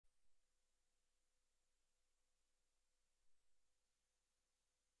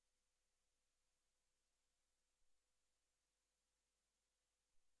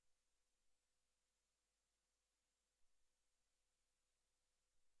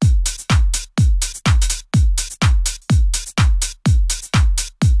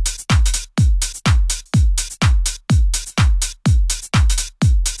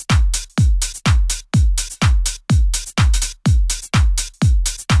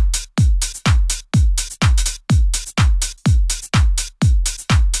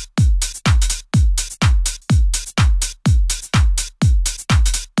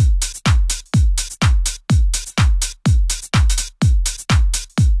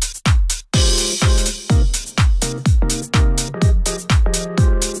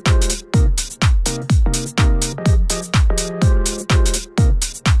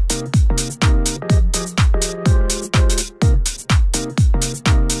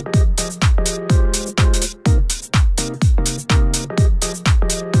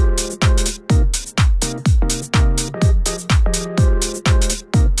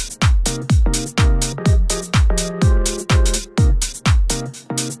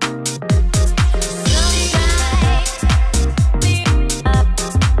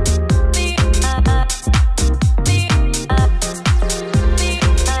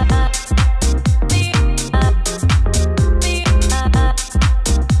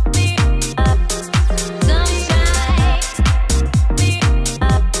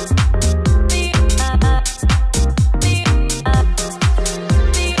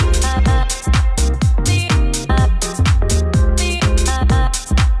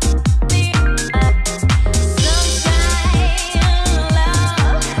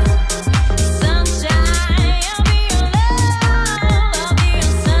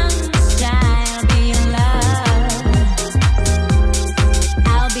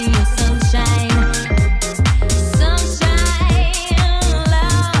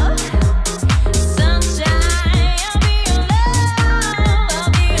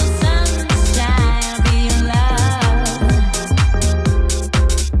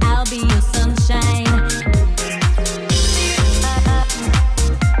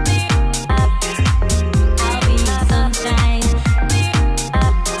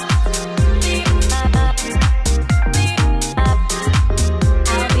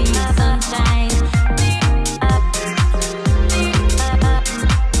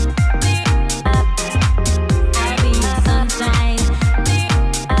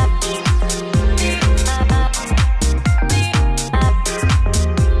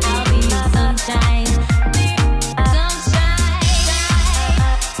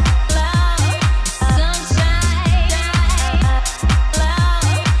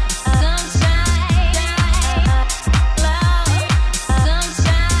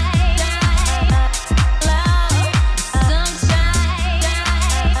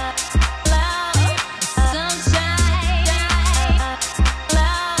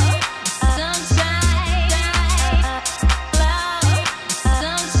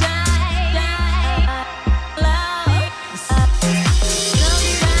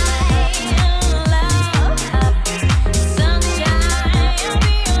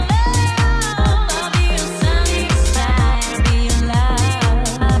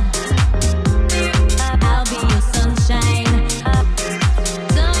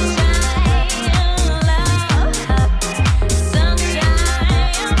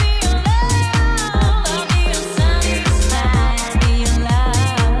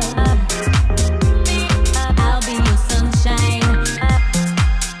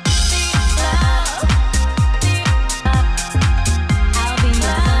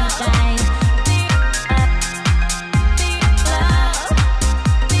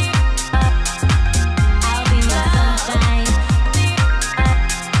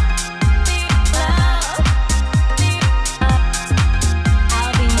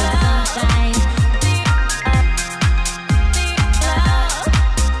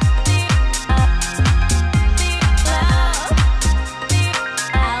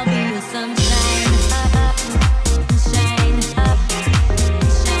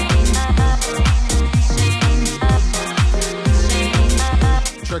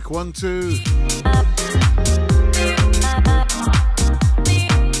Check 1, 2.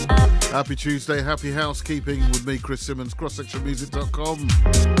 Happy Tuesday, happy housekeeping with me, Chris Simmonds, crosssectionmusic.com.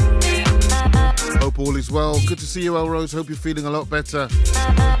 Hope all is well. Good to see you, Elrose. Hope you're feeling a lot better.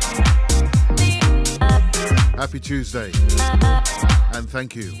 Happy Tuesday. And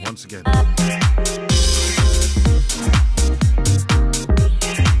thank you once again.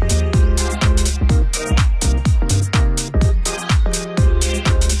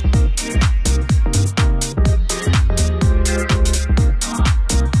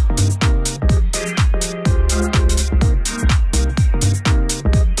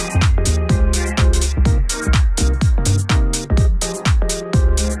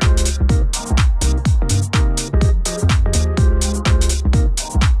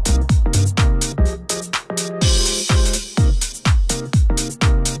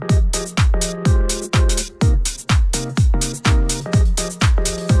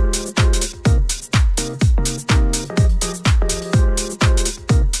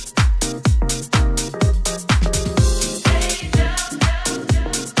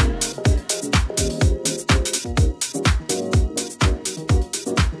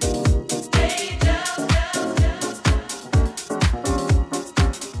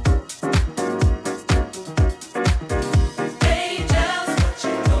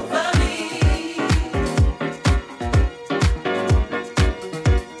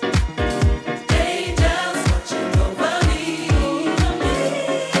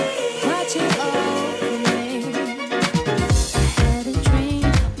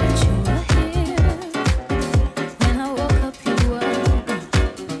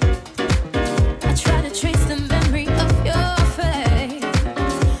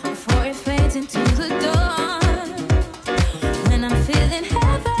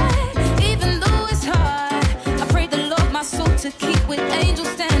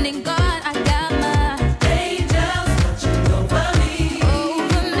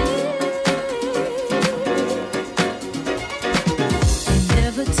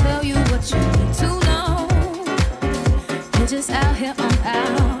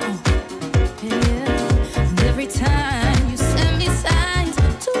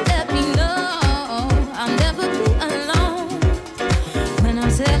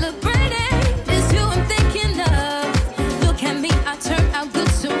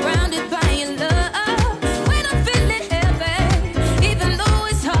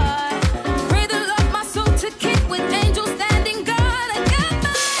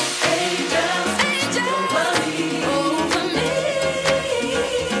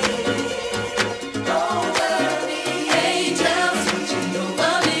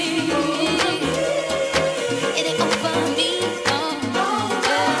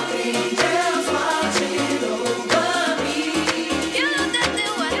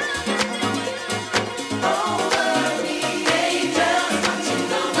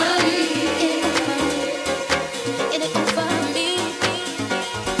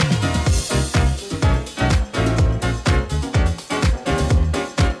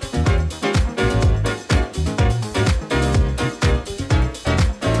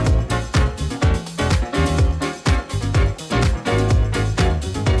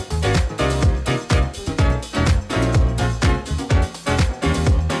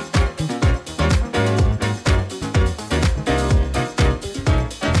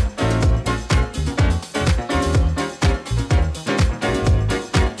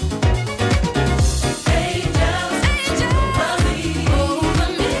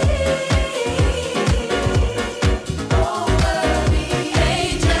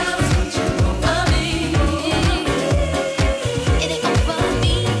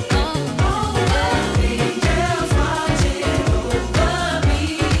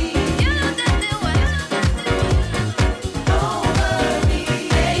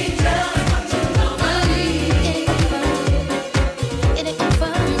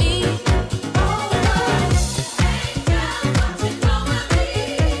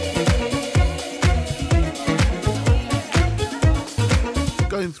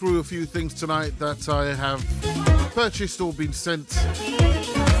 Through a few things tonight that I have purchased or been sent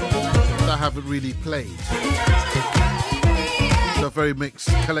that I haven't really played. So a very mixed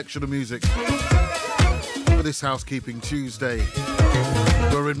collection of music for this Housekeeping Tuesday.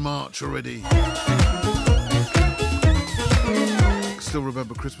 We're in March already. Still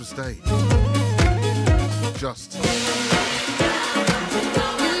remember Christmas Day. Just.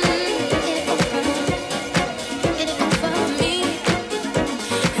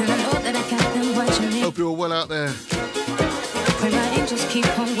 Hope you're well out there. When my angels keep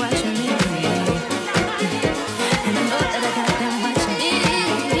on watching me, and I know that I got them watching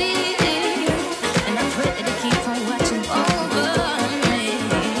me.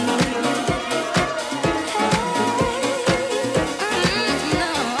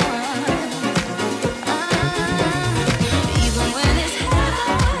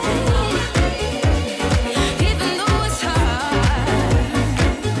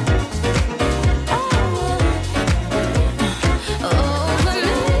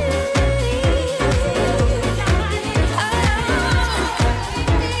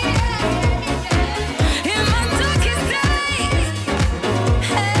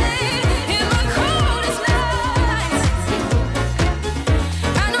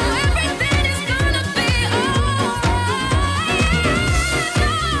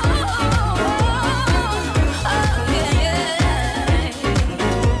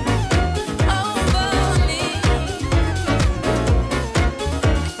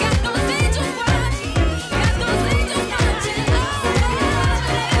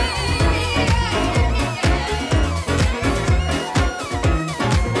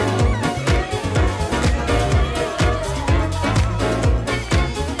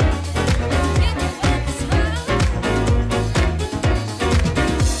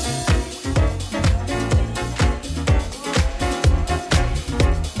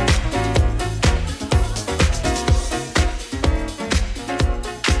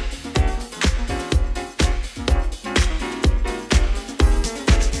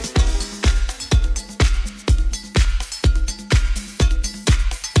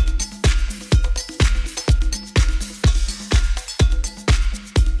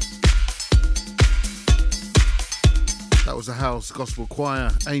 was a house gospel choir,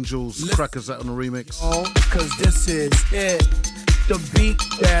 Angels, Crackers that on a remix. Oh, cause this is it. The beat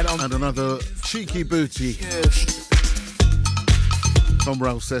that I'm... And another cheeky booty. Tom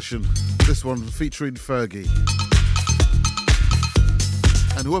Rowell session. This one featuring Fergie.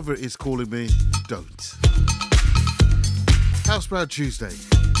 And whoever it is calling me, don't. House Proud Tuesday.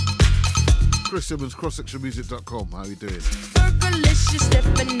 Chris Simmonds, crosssectionmusic.com. How you doing? Fergalicious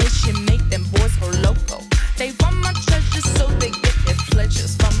definition, make them boys go loco. They want my treasures so they get their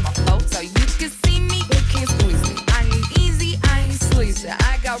pleasures from my photo. You can see me, you can't squeeze me. I ain't easy, I ain't sleazy.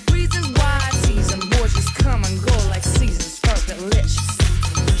 I got reasons why I tease them. Boys just come and go like seasons. Fergalicious.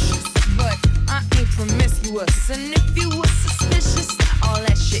 But I ain't promiscuous. And if you were suspicious, all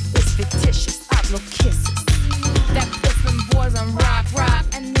that shit is fictitious. I blow kisses. That puts them boys on rock.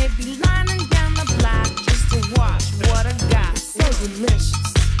 And they be lining down the block just to watch what I got. So delicious.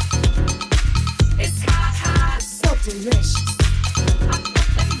 It's hot, so delicious. I put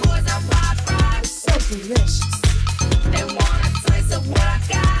them boys on rock, so delicious. They want a taste of what I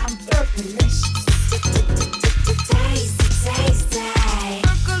got. I'm Fergalicious. Tasty.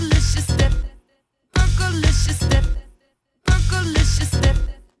 Fergalicious step. Fergalicious step. Fergalicious step.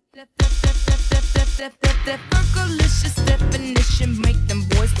 That Fergalicious definition make them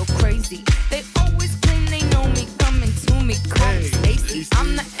boys go crazy. They always claim they know me, coming to me, call me Stacy.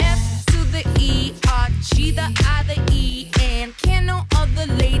 I'm the F to the E, R, G, the I, the E, and can no other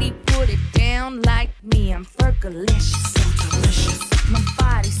lady put it down like me. I'm Fergalicious, so delicious. My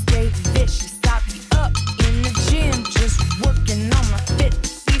body stay vicious. I be up in the gym, just working on my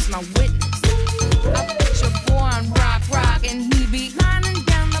fitness. He's my witness. I put your boy on rock, and he be lining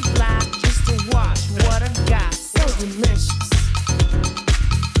down the block just to watch what I got. So delicious.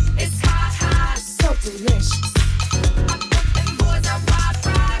 It's hot, so delicious. I put them boys on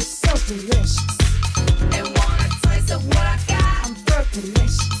rock, so delicious. They want a taste of what I got. I'm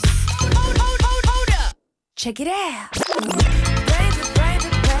Fergalicious. Hold up. Check it out. Baby,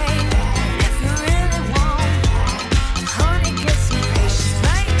 if you really want honey, get some patience.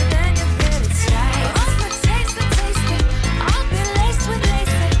 Baby, then you get it tight. Oh, but taste it. I'll be laced with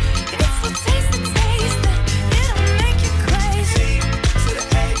lace. It's so tasty. It'll make you crazy. To the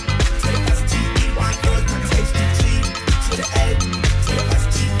A, to the S-T-E-Y, girl, you tasty G. To the A, to the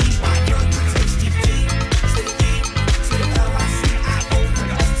S-T-E-Y, girl, you tasty D. To the E, to the L-I-C-I-O,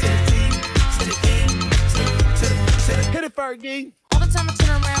 S to the D, to the E, to the hit it, Fergie. All the time I turn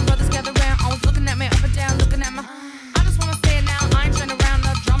around, brothers gather round, always looking at me up and down, looking at my. I just wanna say it now, I ain't trying around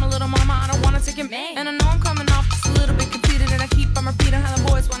no drama, little mama, I don't wanna take it. And I know I'm coming off just a little bit conceited, and I keep on repeating how the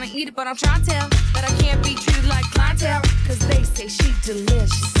boys wanna eat it, but I'm trying to tell that I can't be treated like clientele, cause they say she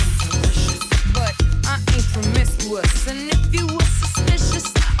delicious. But I ain't promiscuous, and if you were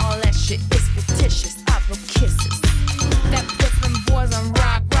suspicious, all that shit is fictitious. I blow kisses. That puts them boys on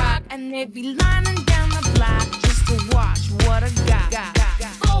rock, and they be lining down the block just to watch what I got.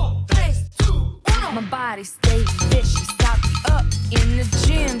 4, 3, 2, 1. My body stay vicious. I be up in the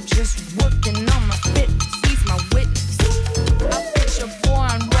gym just working on my fitness. He's my witness. I put your boy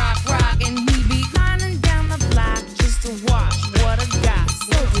on rock, and he be lining down the block just to watch what I got.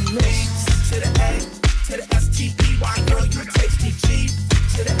 So delicious. To the A, to the S-T-E-Y, girl, you tasty G.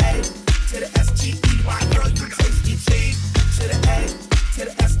 To the A, to the S-T-E-Y, girl, you tasty G. To the A, to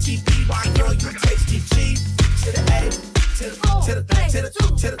the S-T-E-Y, girl, you tasty G. To the A, to the E,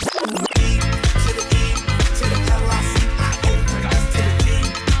 to the E, to the L-I-C-I-O, S to the D,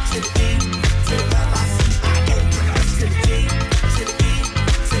 to the E, to the L-I-C-I-O, S to the D, to the E,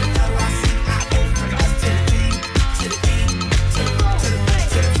 to the L-I-C-I-O, S to the D, to the E, to the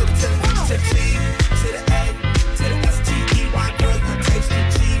G, to the A, to the S-T-E-Y, girl, you tasty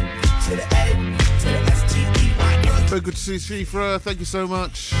G. To the A, to the S-T-E-Y, girl. Very good to see you, Shifra. Thank you so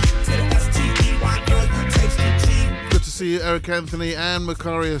much. To the S-T-E-Y, girl, you tasty G. Good to see you, Eric Anthony and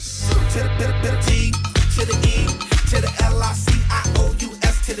Macarius. To the D, to the E, to the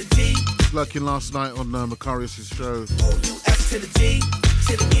L-I-C-I-O-U-S to the D. Lurking last night on Macarius' show. O-U-S to the D,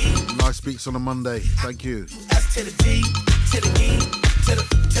 to the E. Nice beats on a Monday. Thank you. S to the D, to the E, to the.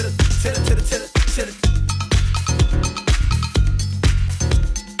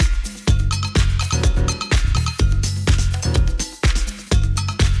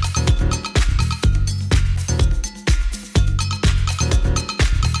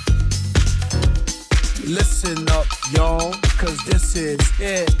 Listen up, y'all, cause this is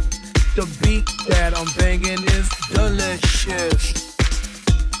it. The beat that I'm banging is delicious.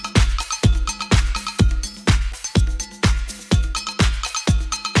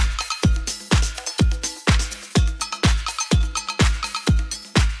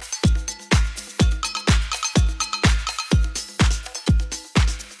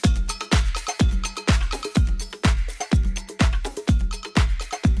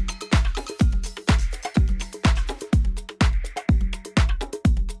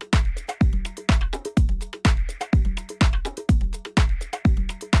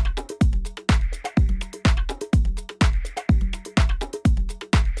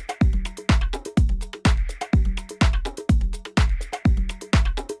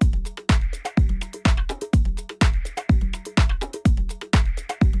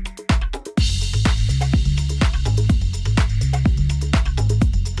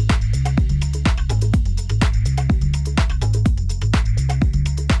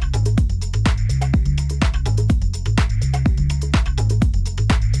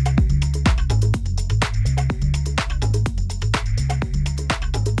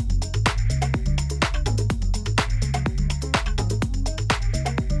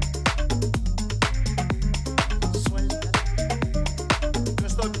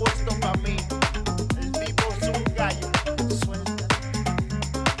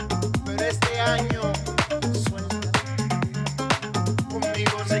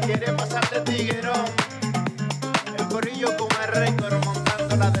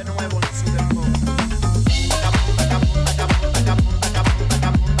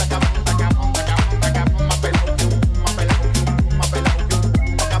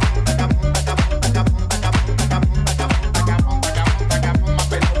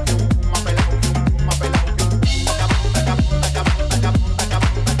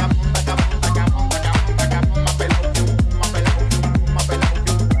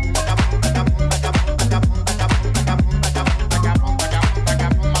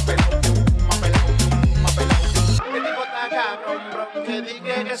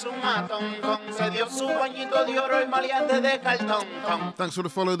 es un matón, se dio su bañito de oro y maleante de cartón. Thanks for the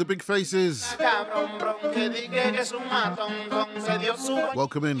follow, the big faces. Cabrón, bron, que dije que es un matón, se dio su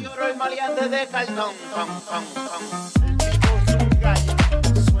Welcome in. bañito de oro y maleante de cartón. El tipo es un gallo,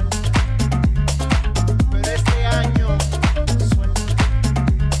 suelta, pero este año suelta.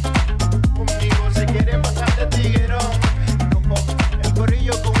 Conmigo se quiere pasar de tiguerón, no come el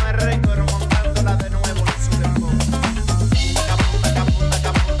corillo con el récord montándola de nuevo en su dembow.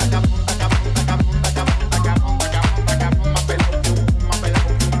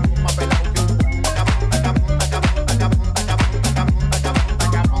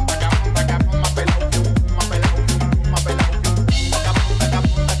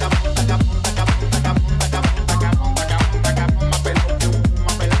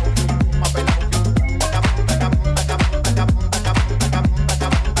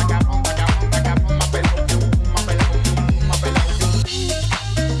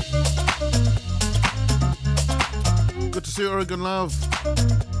 Oregon love.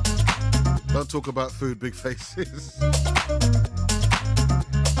 Don't talk about food, big faces.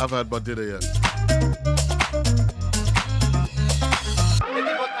 I've had my dinner yet.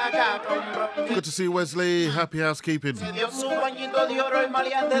 Good to see you, Wesley. Happy housekeeping. Se dio su bañito de oro y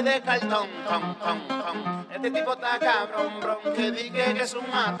maleante de cartón. Este tipo está cabrón, bron, que dije que es un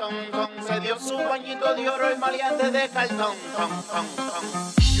matón. Se dio su bañito de oro y maleante de cartón.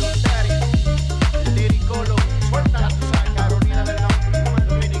 Yo daddy, el liricólogo, suelta Carolina del Norte,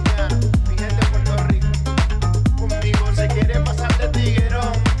 Dominicana, mi gente de Puerto Rico. Conmigo se quiere pasar de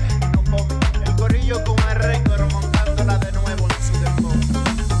tiguerón. No come el corillo con el récord montándola de nuevo en su dembow.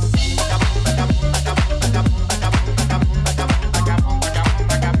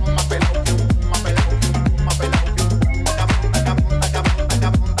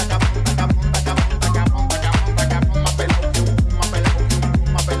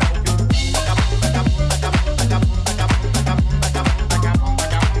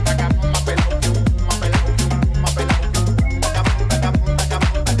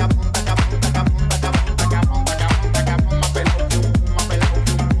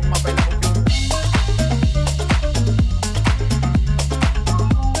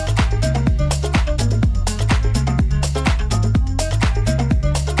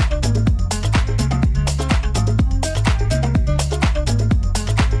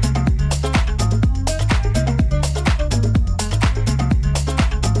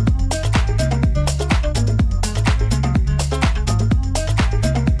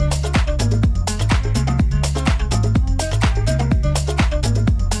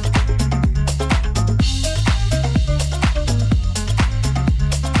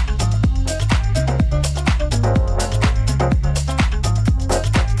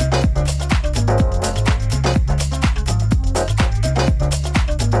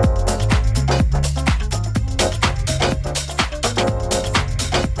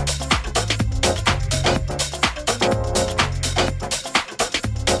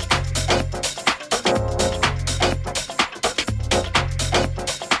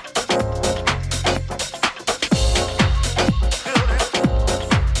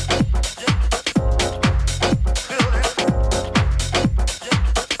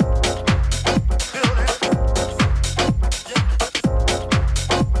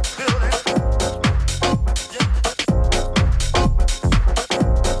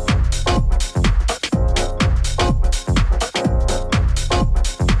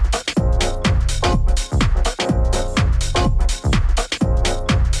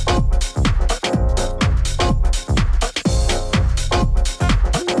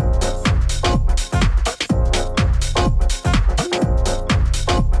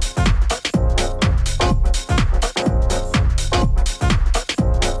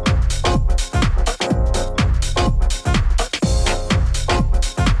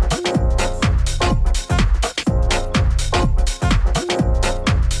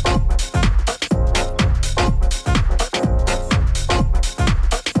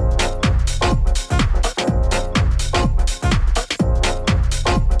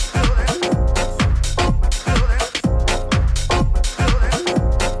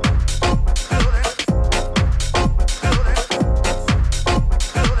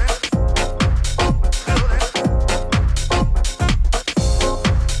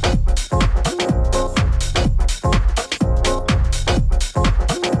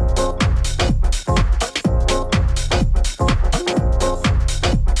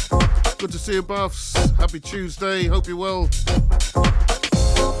 see you, Buffs. Happy Tuesday. Hope you're well.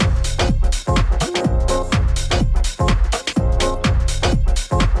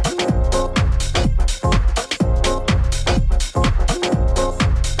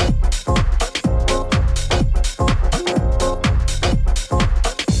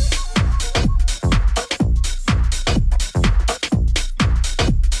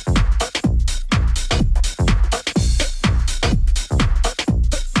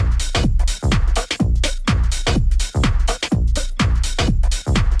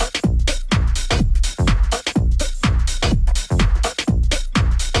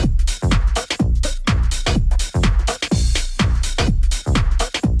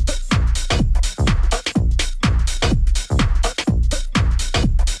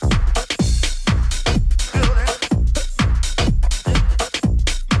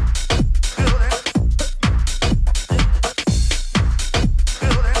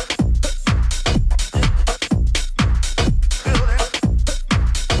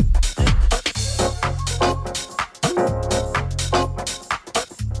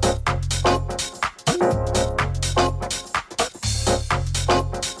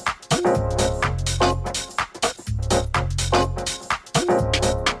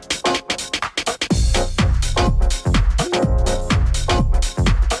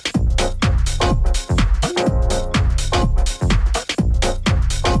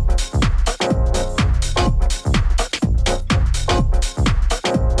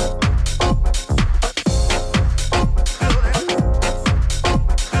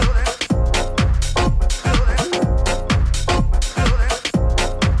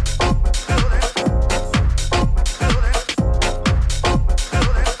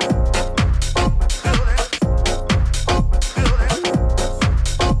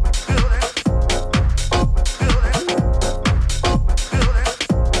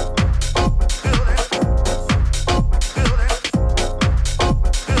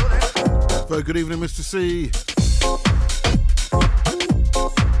 Hello, good evening, Mr. C.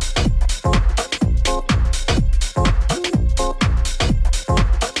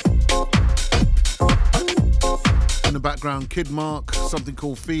 In the background, Kid Mark, something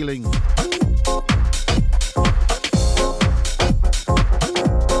called Feeling.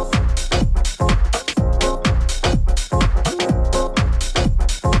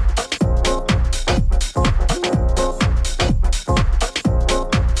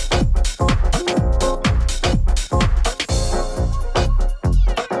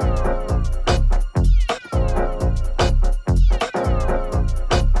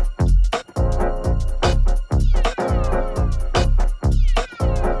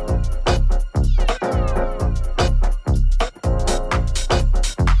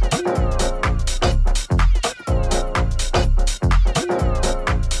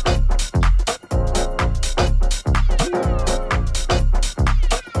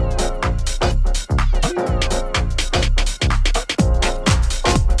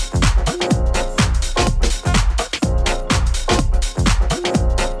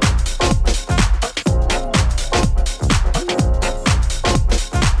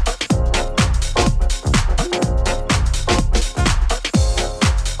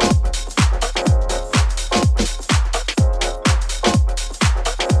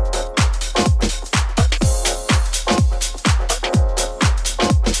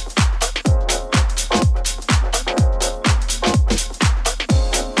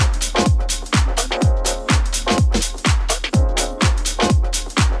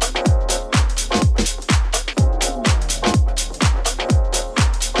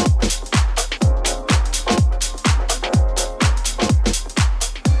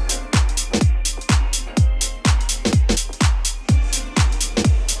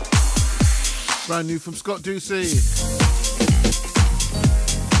 Brand new from Scott Ducey.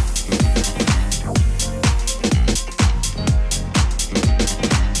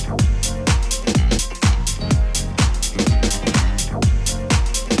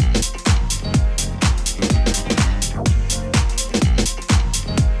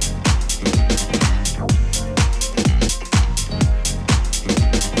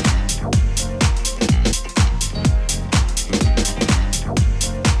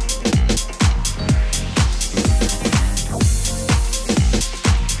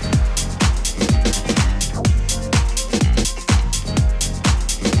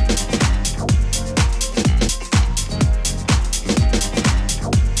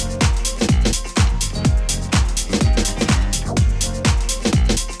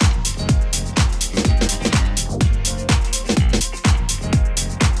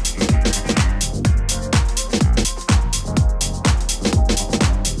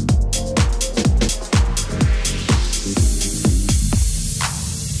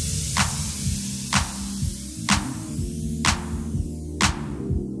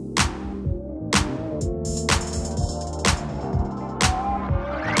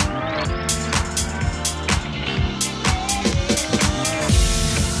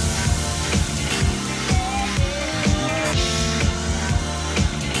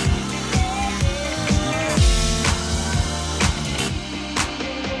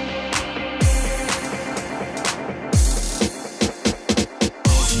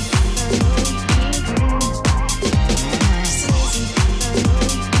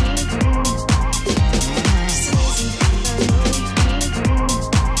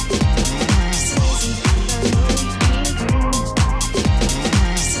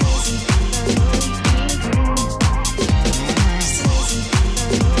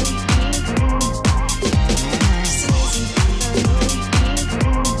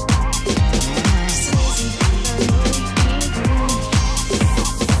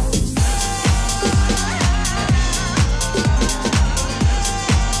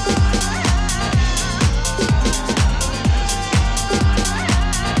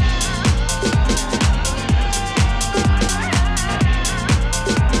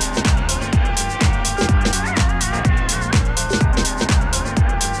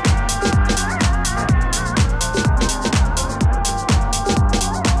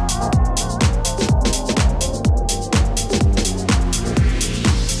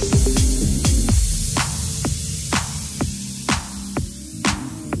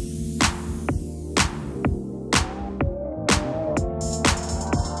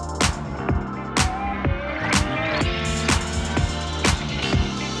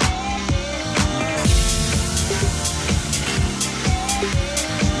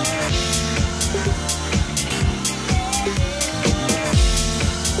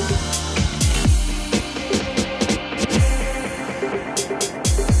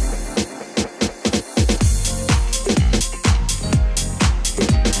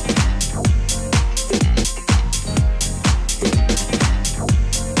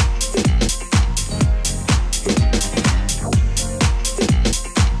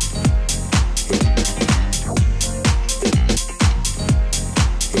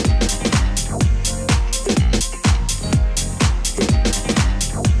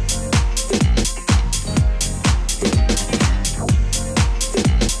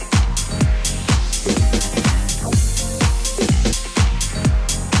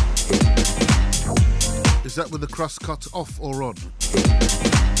 Is that with the crust cut off or on?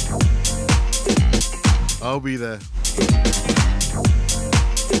 I'll be there.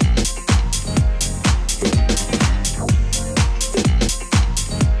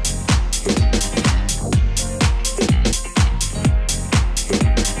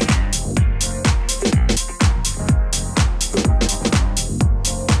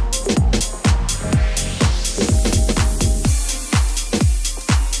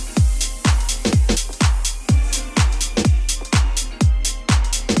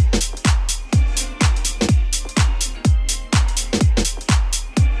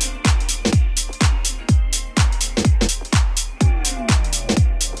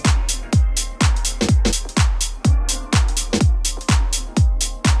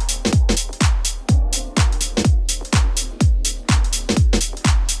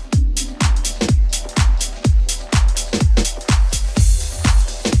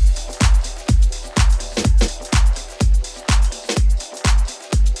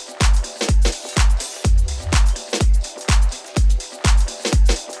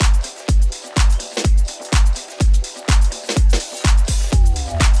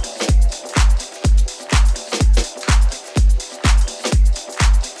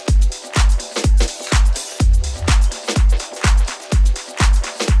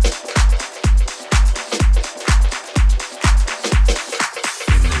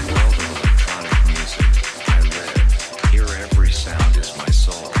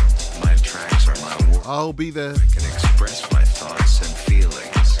 I'll be there. I can express my thoughts and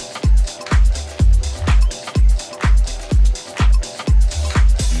feelings.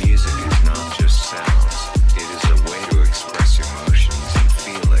 Music is not just sounds. It is a way to express emotions and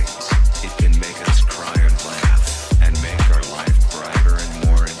feelings. It can make us cry and laugh and make our life brighter and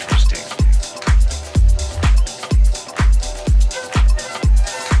more interesting.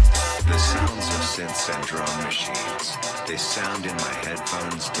 The sounds of synths and drum machines, they sound in my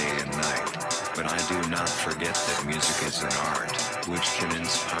headphones day and night. But I do not forget that music is an art, which can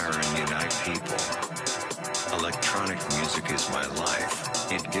inspire and unite people. Electronic music is my life.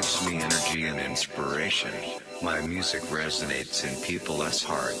 It gives me energy and inspiration. My music resonates in people's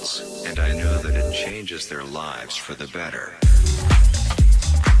hearts, and I know that it changes their lives for the better.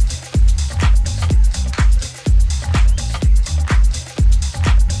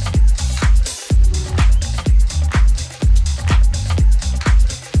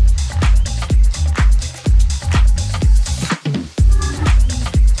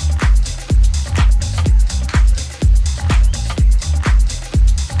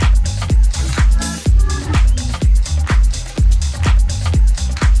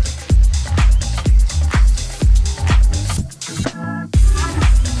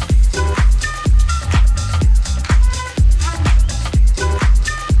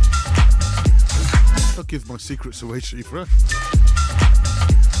 Give my secrets away, Shifra.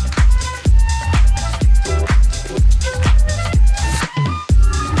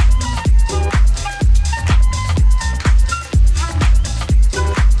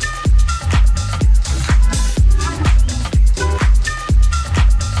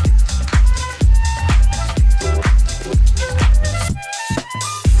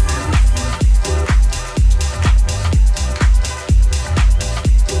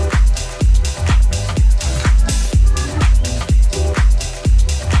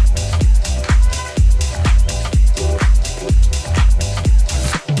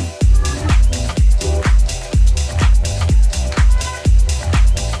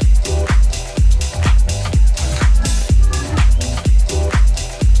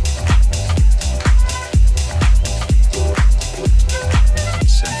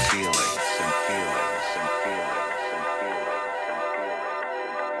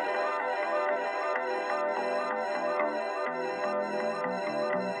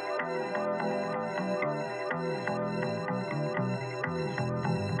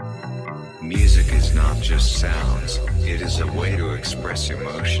 Music is not just sounds, it is a way to express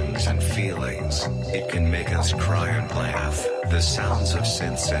emotions and feelings. It can make us cry and laugh. The sounds of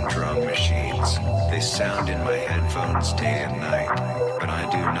synths and drum machines, they sound in my headphones day and night. But I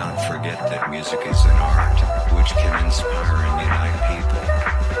do not forget that music is an art, which can inspire and unite people.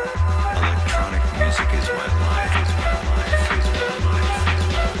 Electronic music is my life, is my life, is my life, is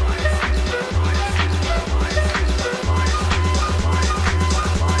my life, is my life, is my life, is my life, is my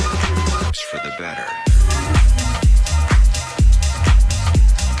life. For the better.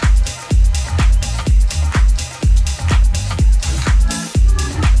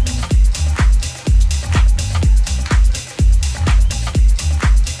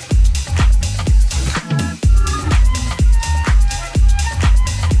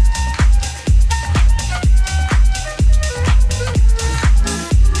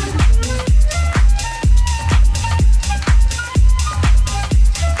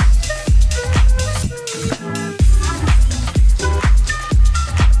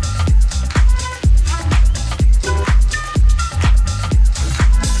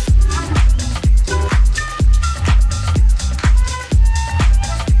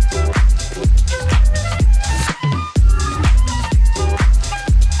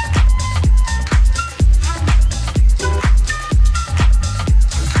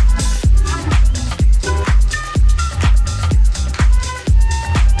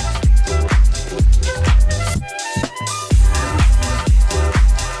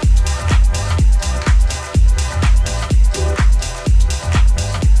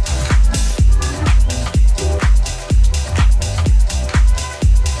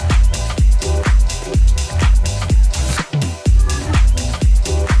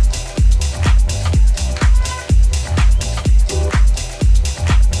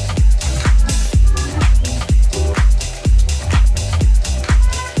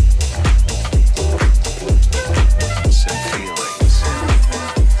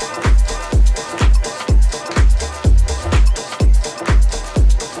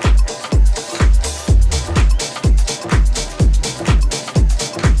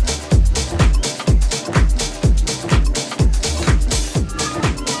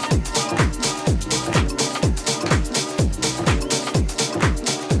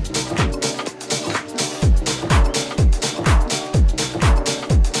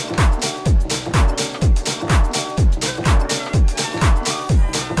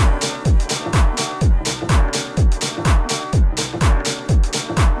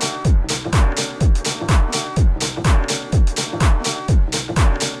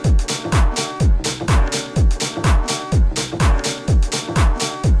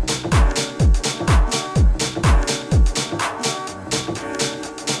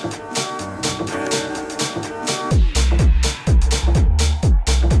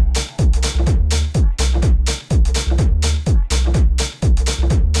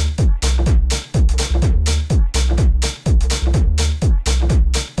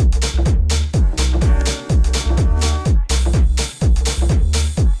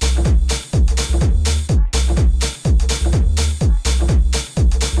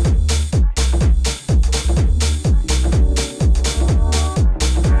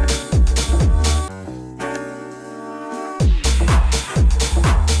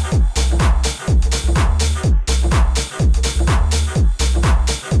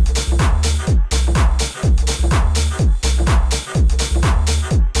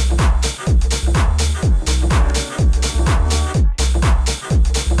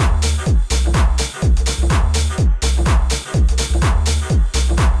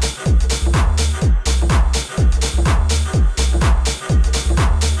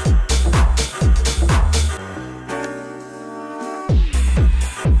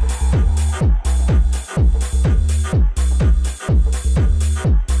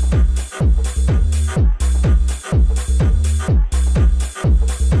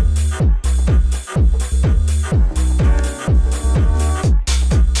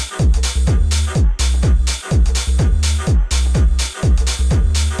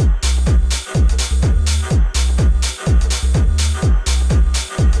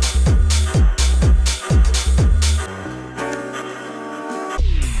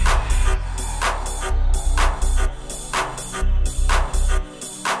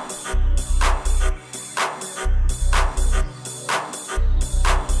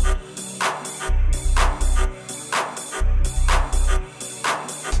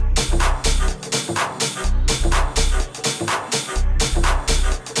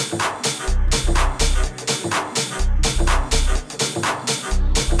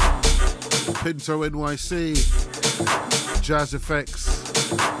 Pinto NYC, Jazz Effects,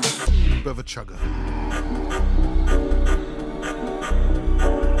 bit of a chugger.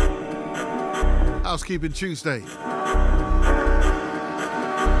 Housekeeping Tuesday.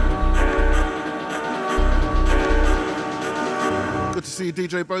 Good to see you,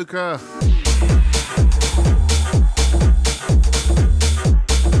 DJ Boca.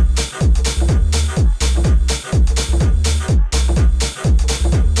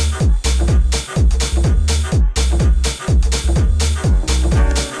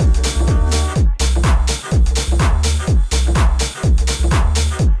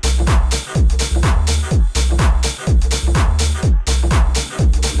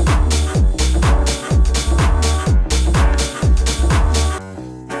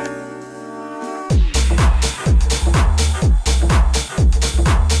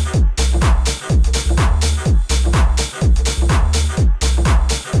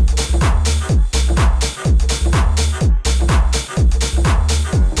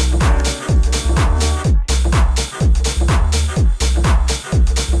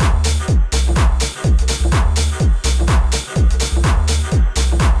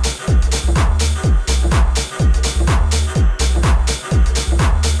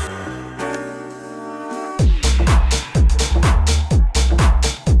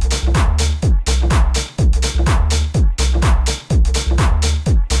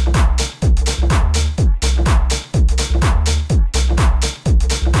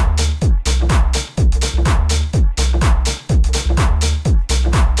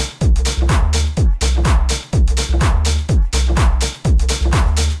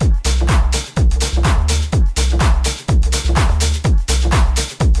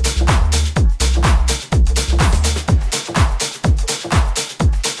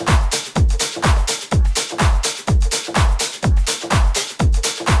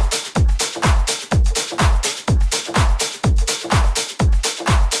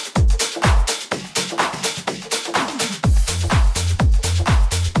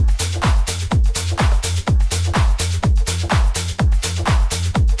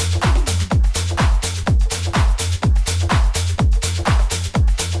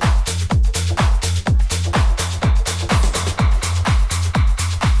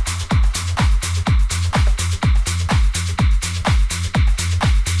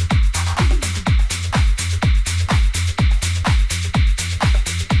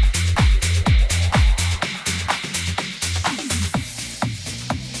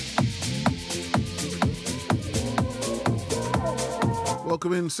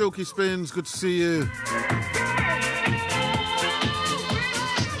 Welcome in, Silky Spins, good to see you.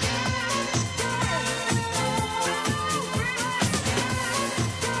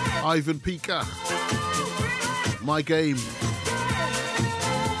 Ivan Pika, My Game.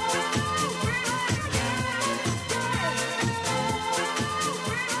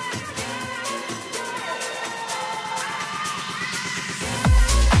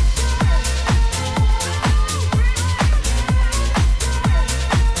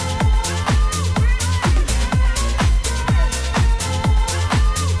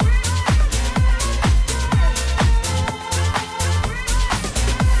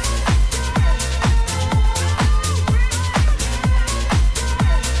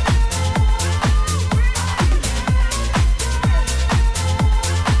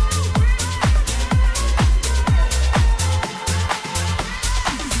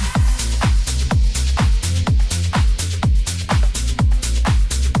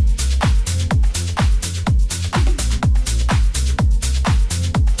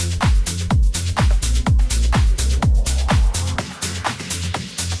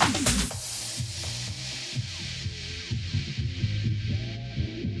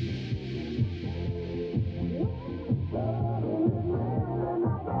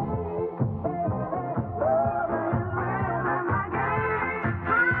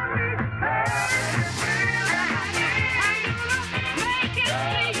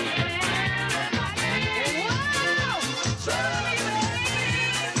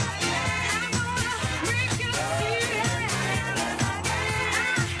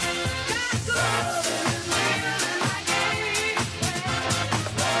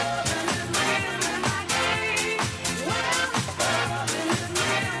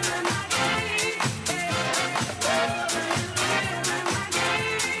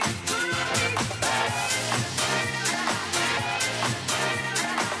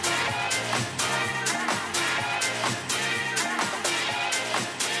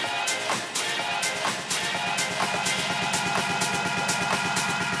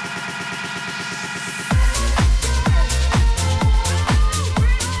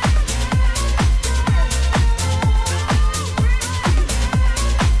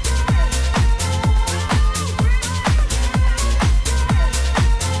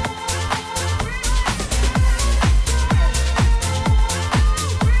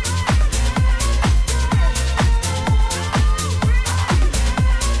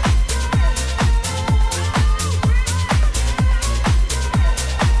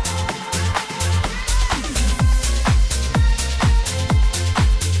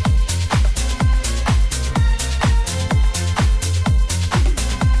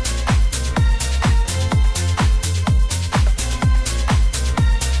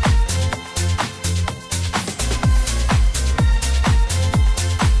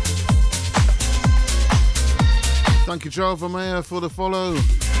 you, Charles Vermeer, for the follow.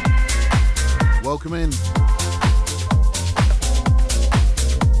 Welcome in.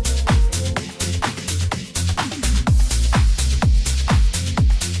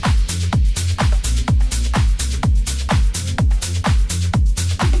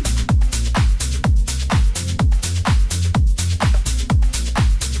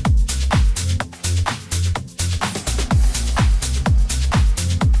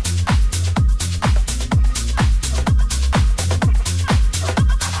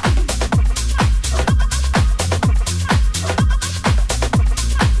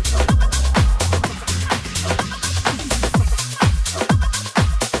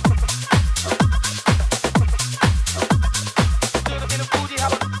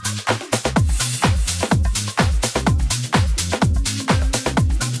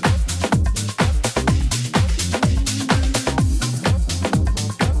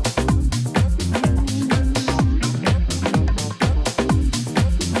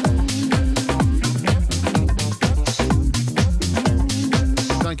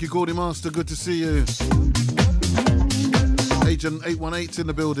 Gordy Master, good to see you. Agent 818's in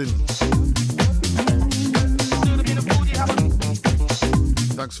the building.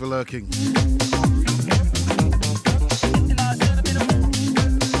 Thanks for lurking.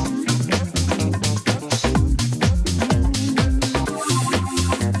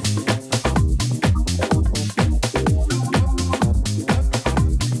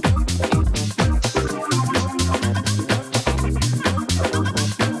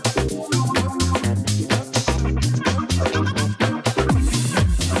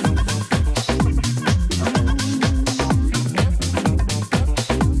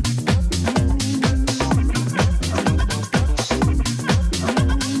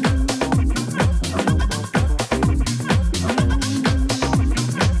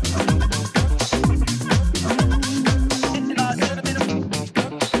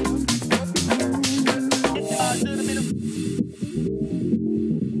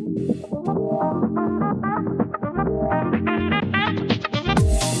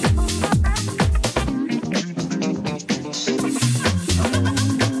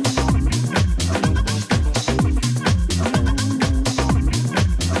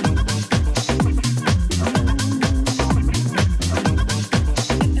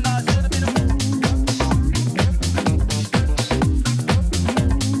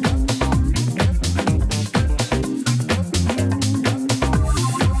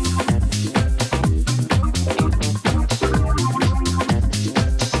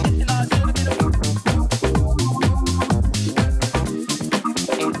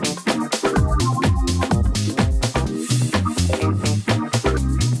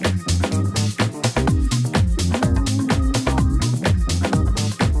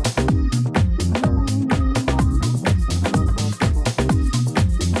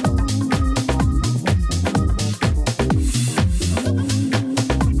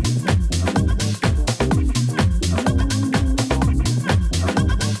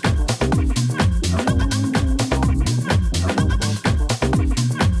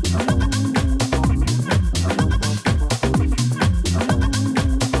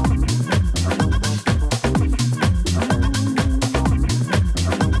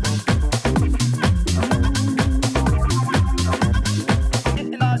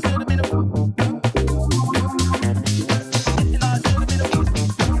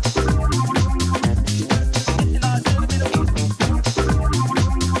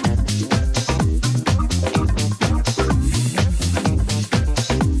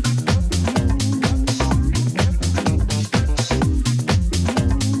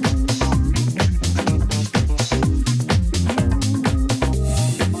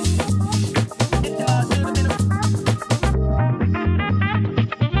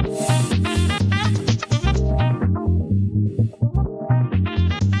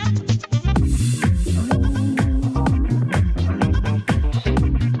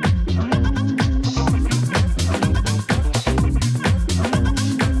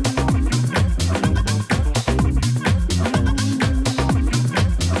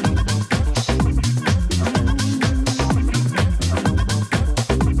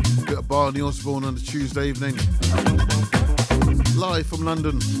 Barney Osborne on the Tuesday evening. Live from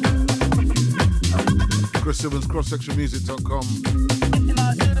London. Chris Simmonds, crosssectionmusic.com.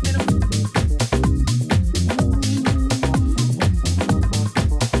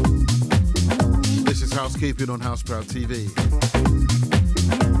 This is Housekeeping on HouseproudTV.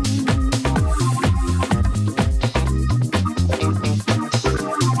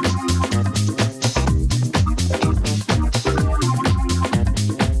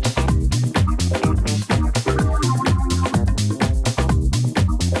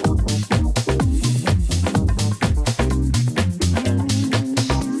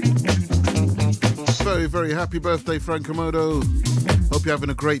 very, very happy birthday, Francomodo. Hope you're having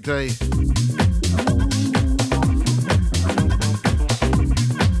a great day.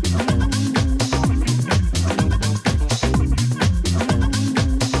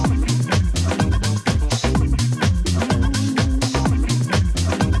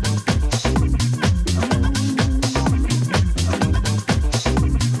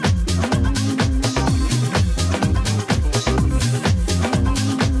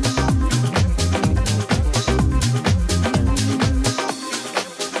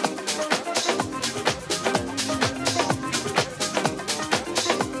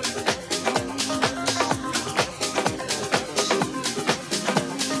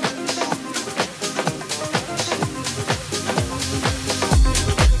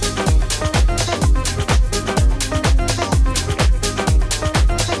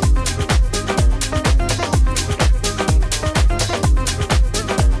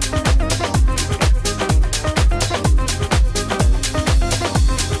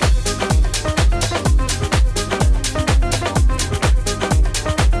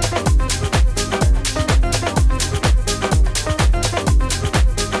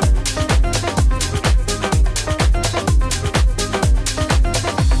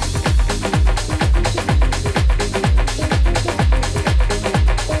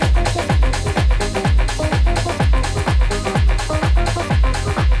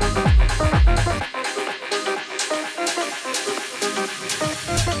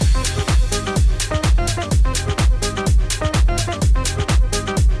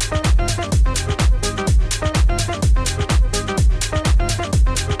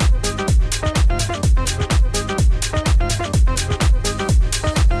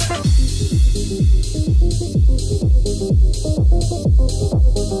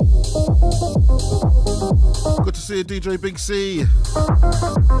 DJ Big C.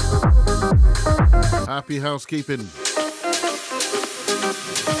 Happy housekeeping.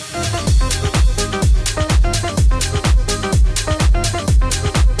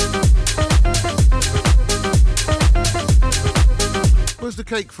 Where's the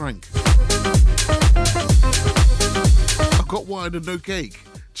cake, Frank? I've got wine and no cake.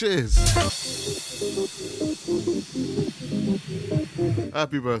 Cheers.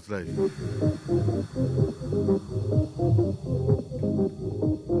 Happy birthday.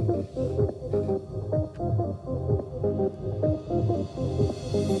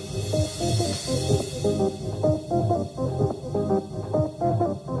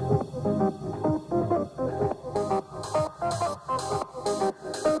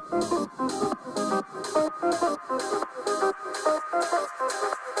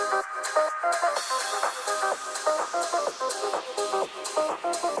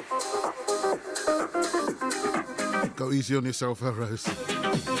 Go easy on yourself, Rose.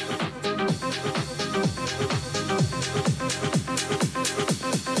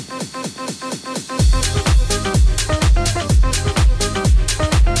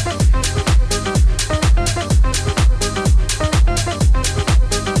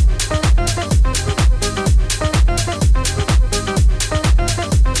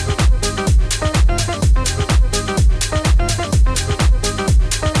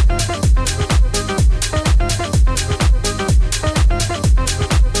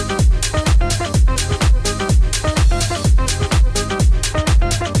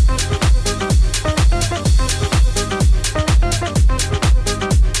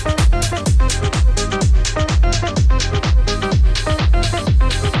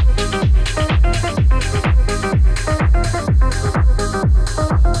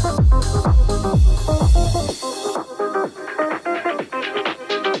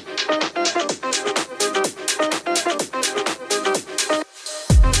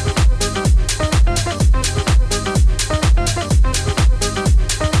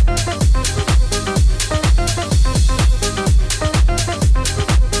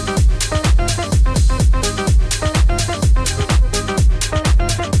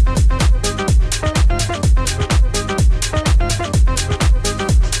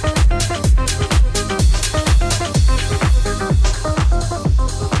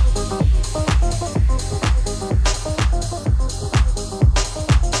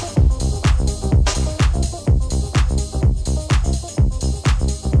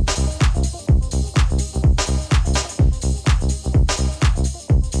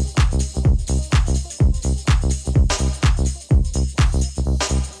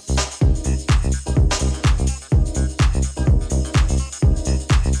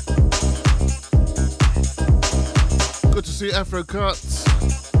 Afro cuts.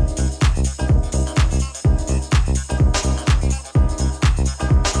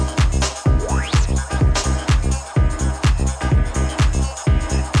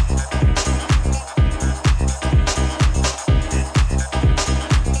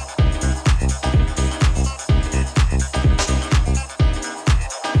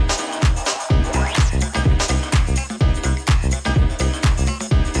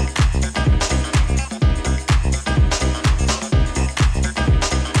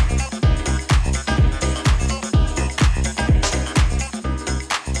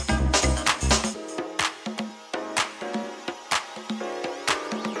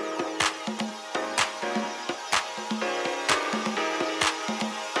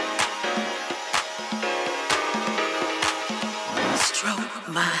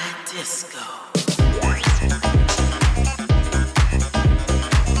 my disco.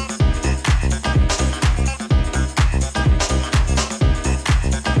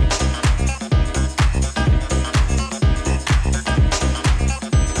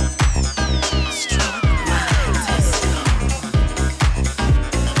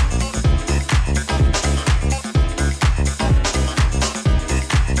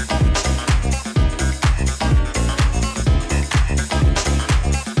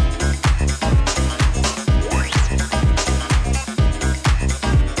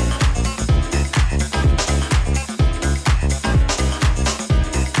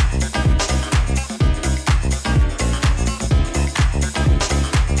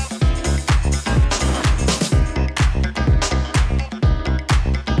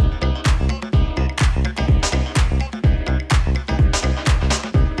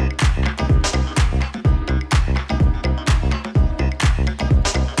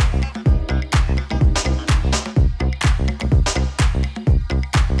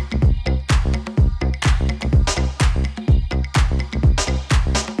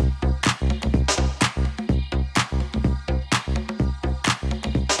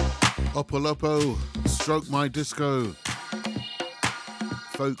 Opolopo, Stroke My Disco.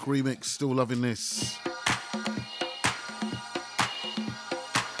 Folk remix, still loving this.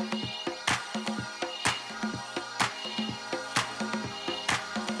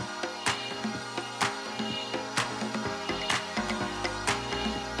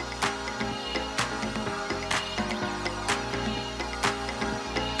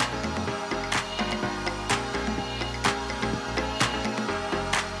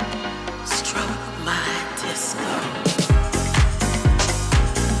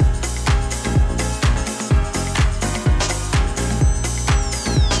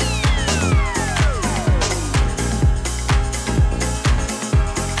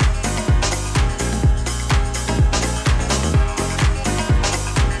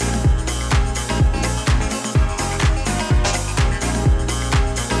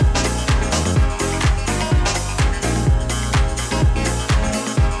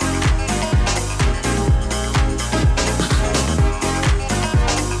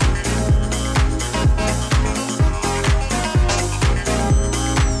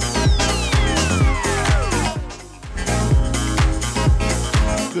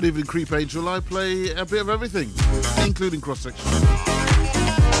 Good evening, Creep Angel. I play a bit of everything, including cross-section.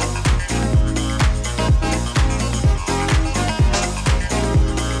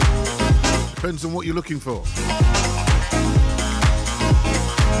 Depends on what you're looking for.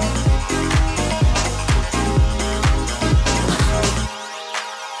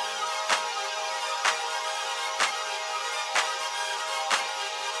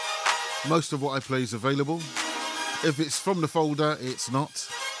 Most of what I play is available. If it's from the folder, it's not.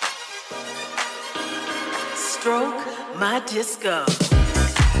 Stroke my disco.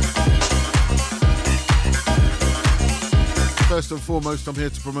 First and foremost, I'm here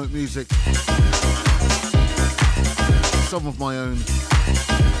to promote music. Some of my own,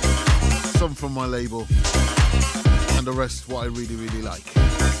 some from my label, and the rest what I really, really like.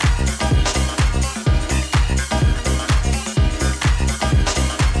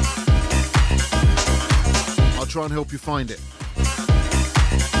 I'll try and help you find it.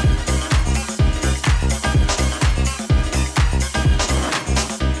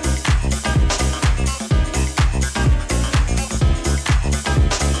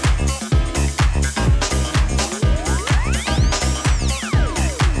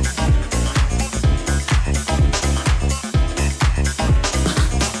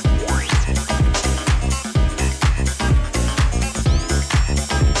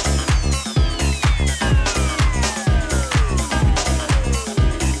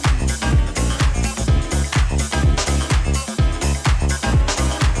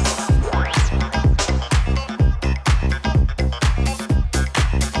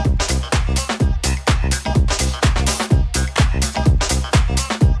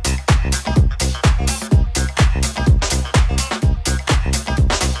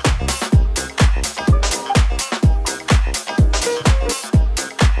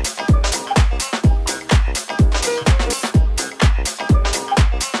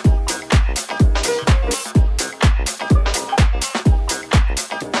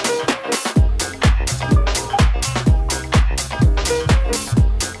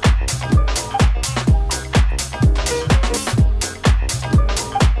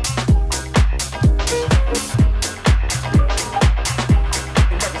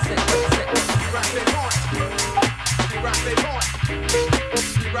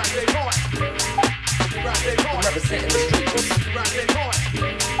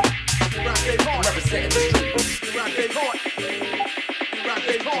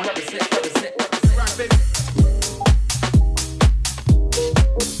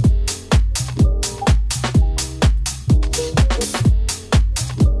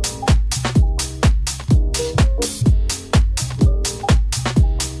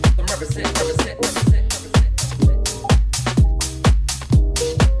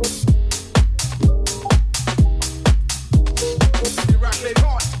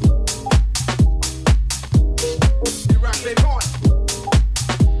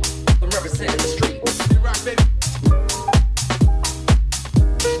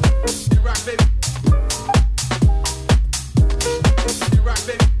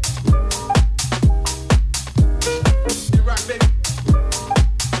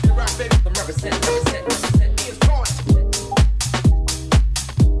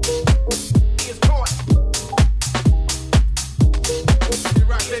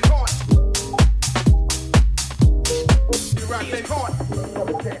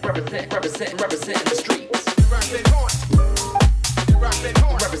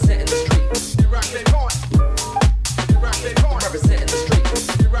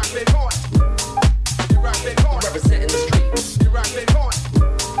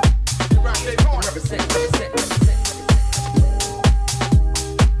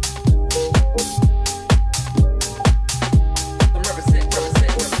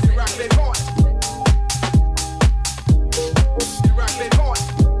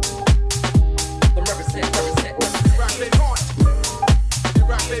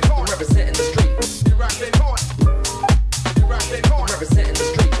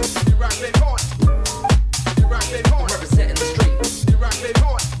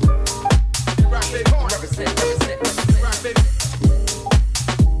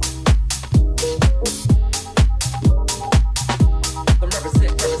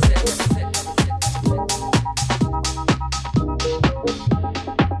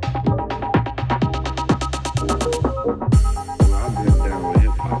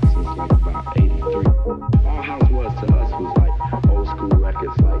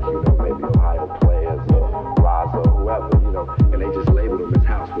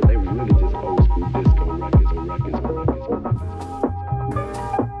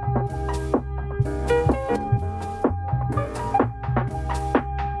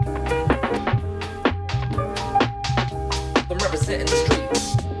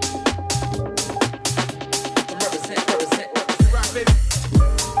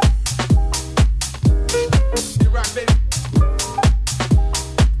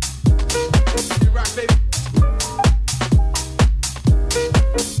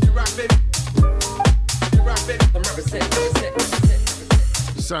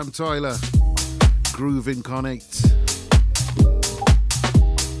 Sam Tyler, Groove Incarnate.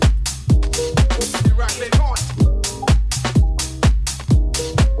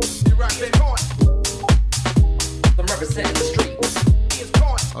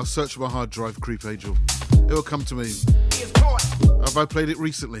 I'll search my hard drive, Creep Angel. It will come to me. Have I played it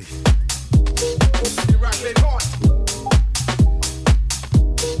recently?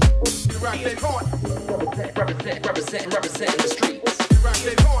 Represent in the streets.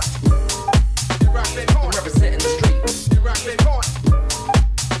 Represent in the streets.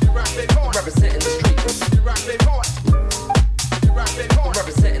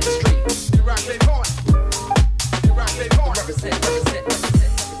 Represent in the streets. Represent in the streets.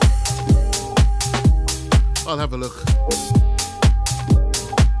 Represent. I'll have a look.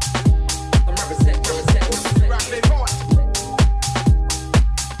 Represent in the streets.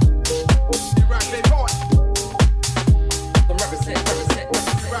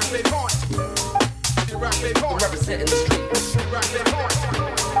 Represent in the streets. Represent.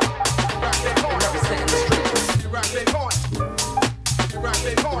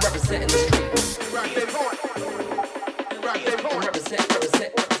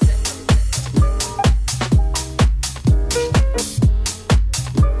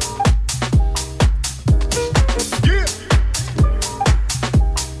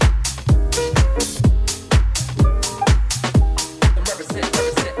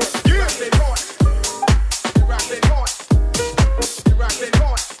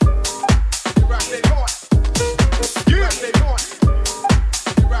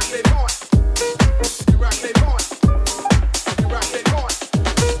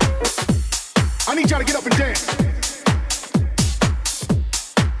 I need y'all to get up and dance.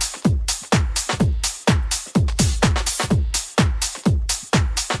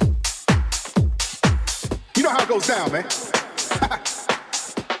 You know how it goes down, man.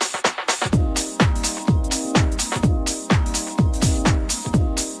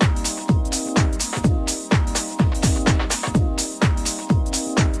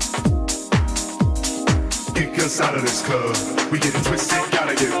 of this club. We getting twisted,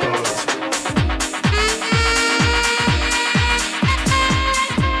 gotta get buzzed.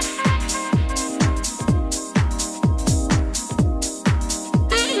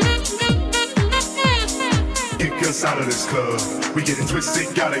 Kick us out of this club. We getting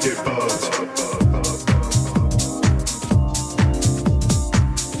twisted, gotta get buzzed.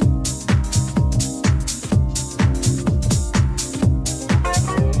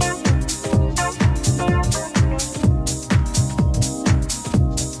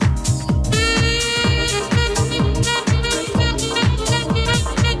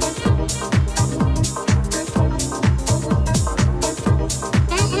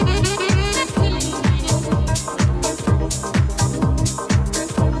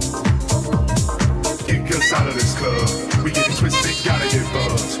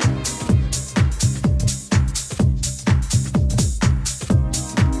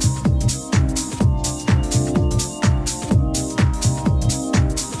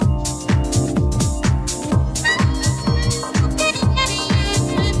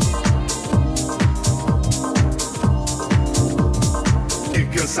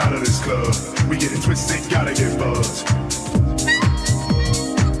 Out of this club, we getting twisted, gotta get buzzed.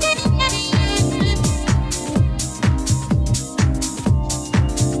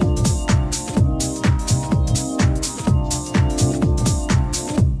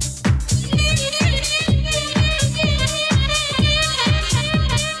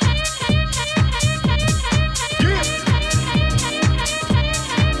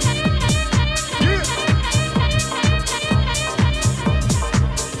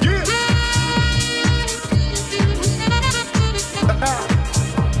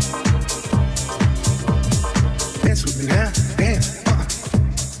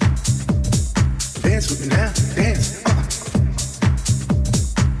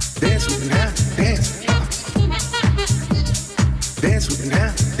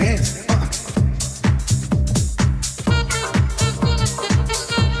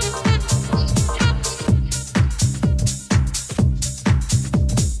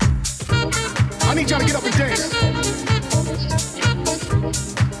 I need y'all to get up and dance.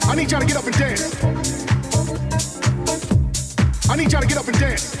 I need y'all to get up and dance. I need y'all to get up and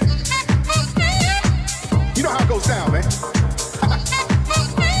dance. You know how it goes down, man.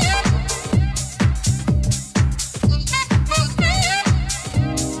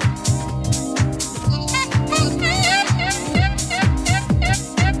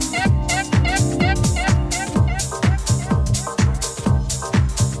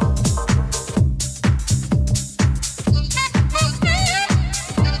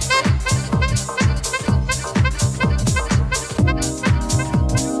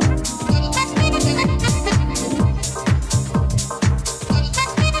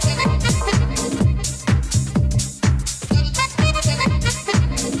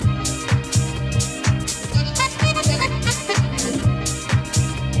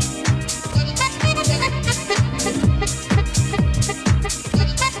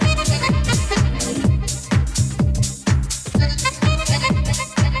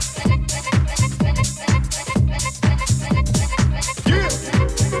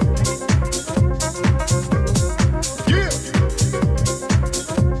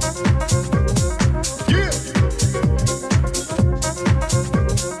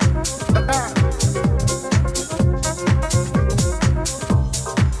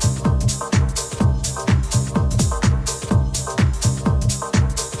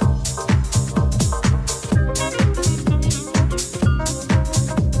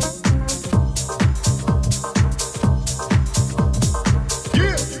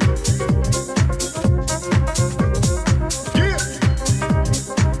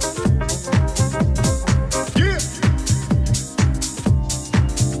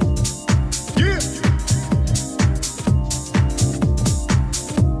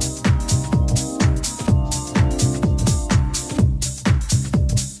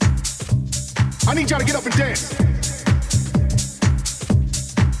 I need y'all to get up and dance.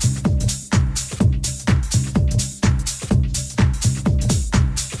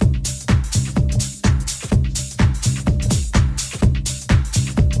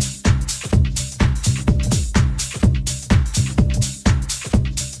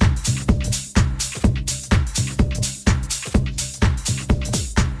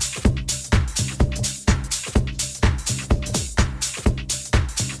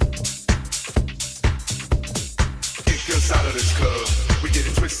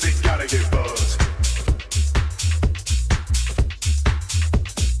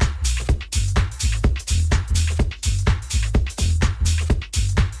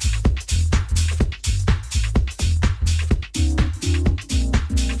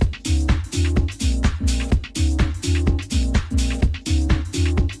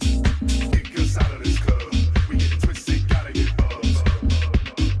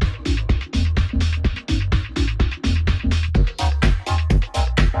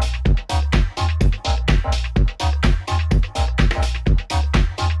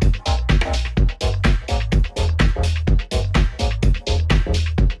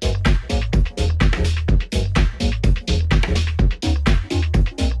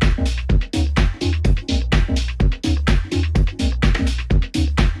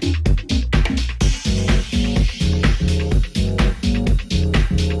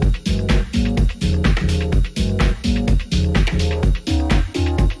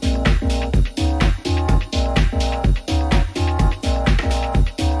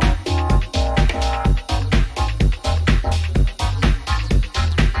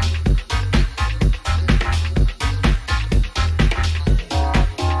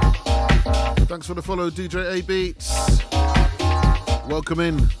 for the follow, DJ A Beats. Welcome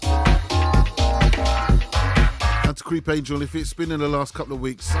in. And to Creep Angel, if it's been in the last couple of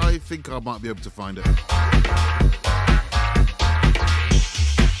weeks, I think I might be able to find it.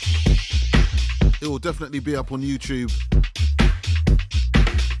 It will definitely be up on YouTube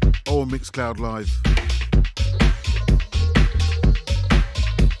or Mixcloud Live.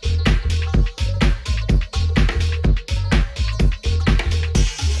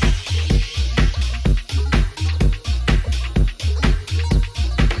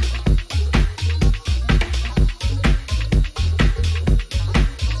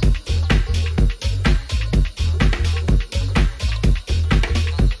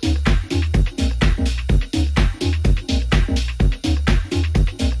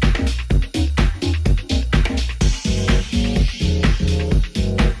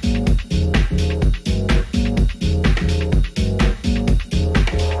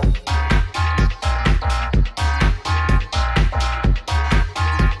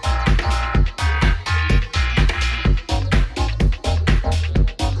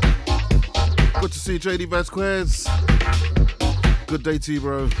 JD Vasquez, good day to you,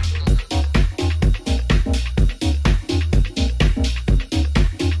 bro.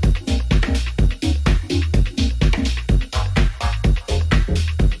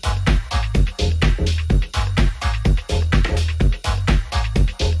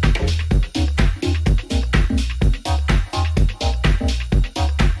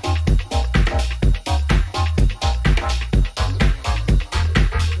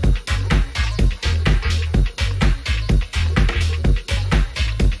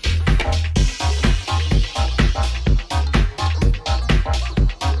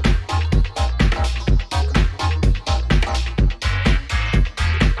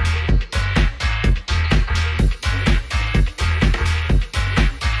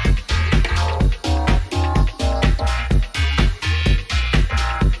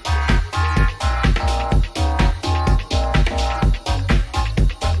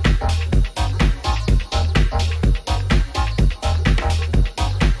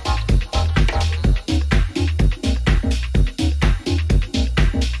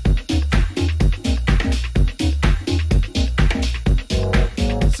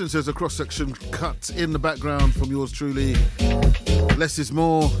 There's a cross-section cut in the background from yours truly. Less is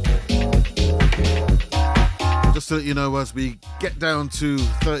more. Just to let you know, as we get down to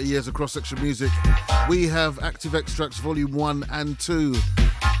 30 years of cross-section music, we have Active Extracts Volume 1 and 2.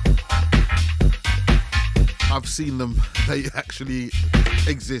 I've seen them. They actually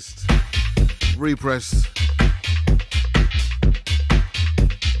exist. Repressed.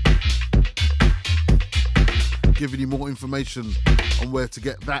 Giving you more information on where to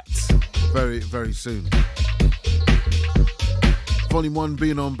get that very, very soon. Volume 1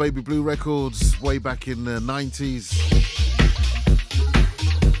 being on Baby Blue Records way back in the 90s.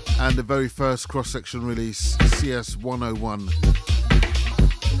 And the very first cross-section release, CS 101,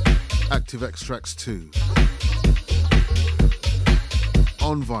 Active Extracts 2,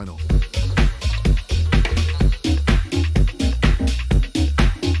 on vinyl.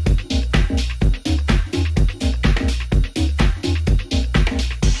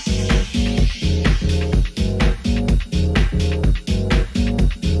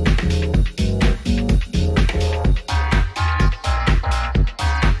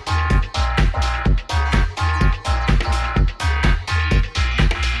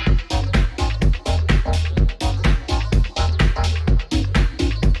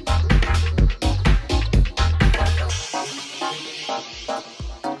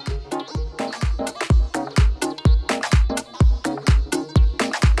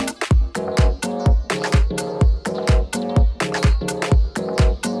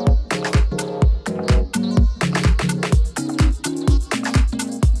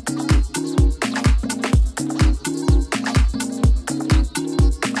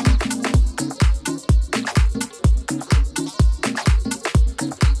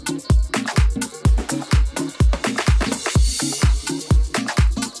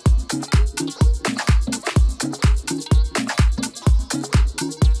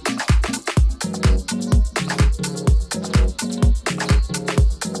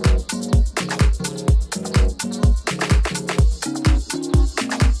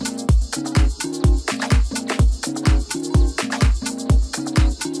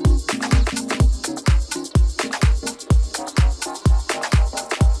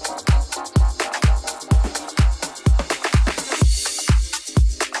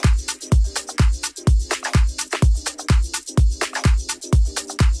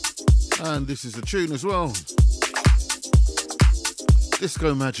 And this is a tune as well.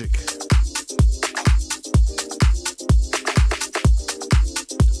 Disco Magic.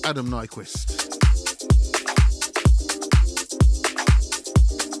 Adam Nyquist.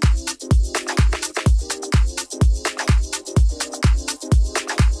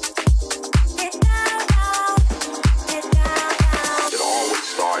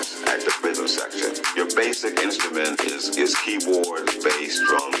 Basic instrument is keyboard, bass,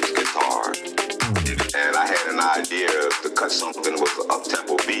 drums, guitar. And I had an idea to cut something with an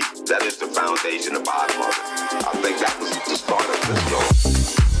up-tempo beat. That is the foundation, the bottom of it. I think that was the start of this flow.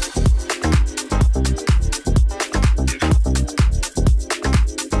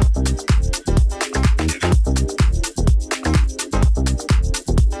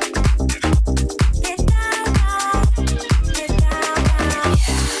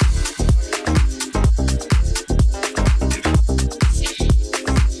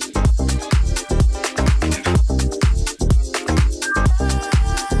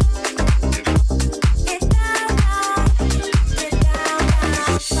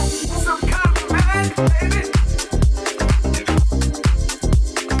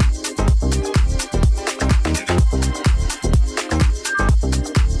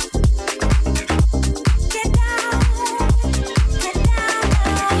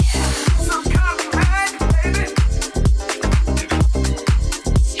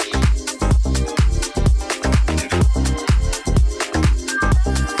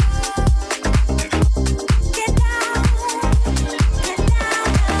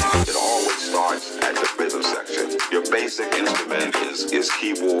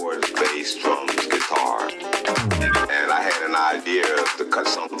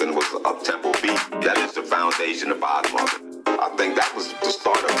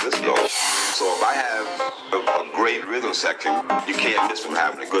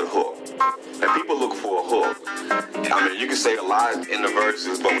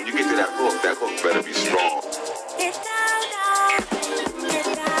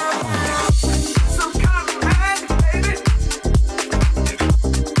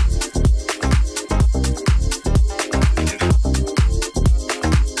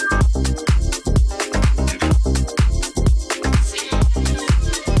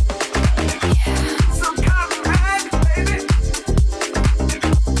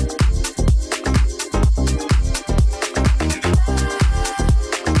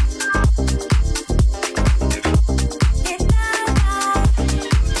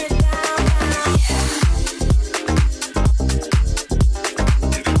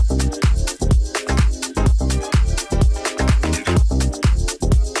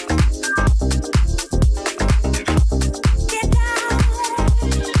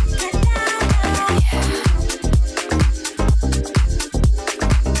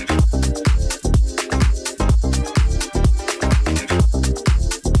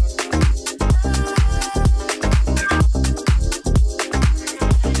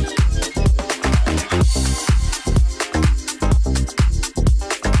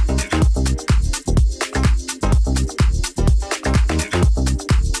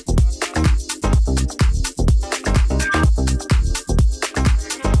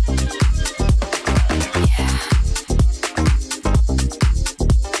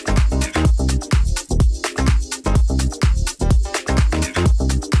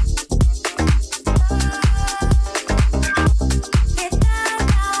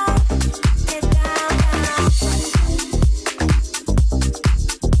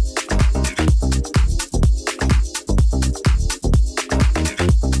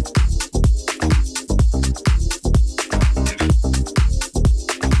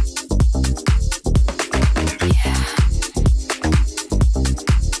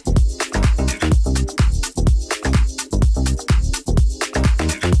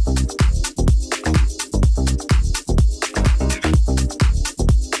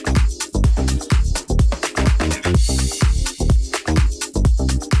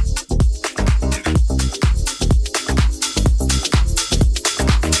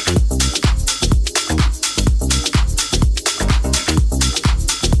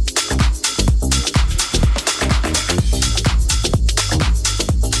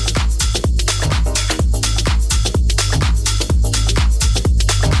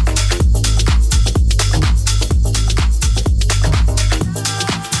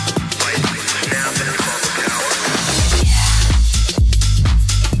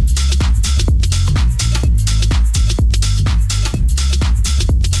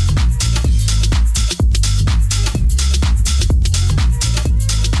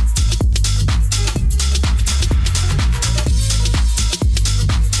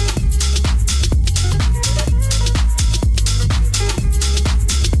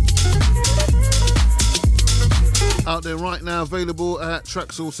 now available at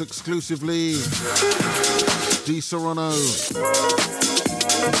Traxsource exclusively. D Serrano,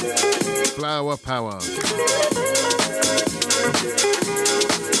 Flower Power.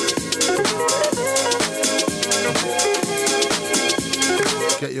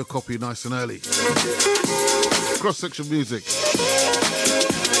 Get your copy nice and early. Cross-section music.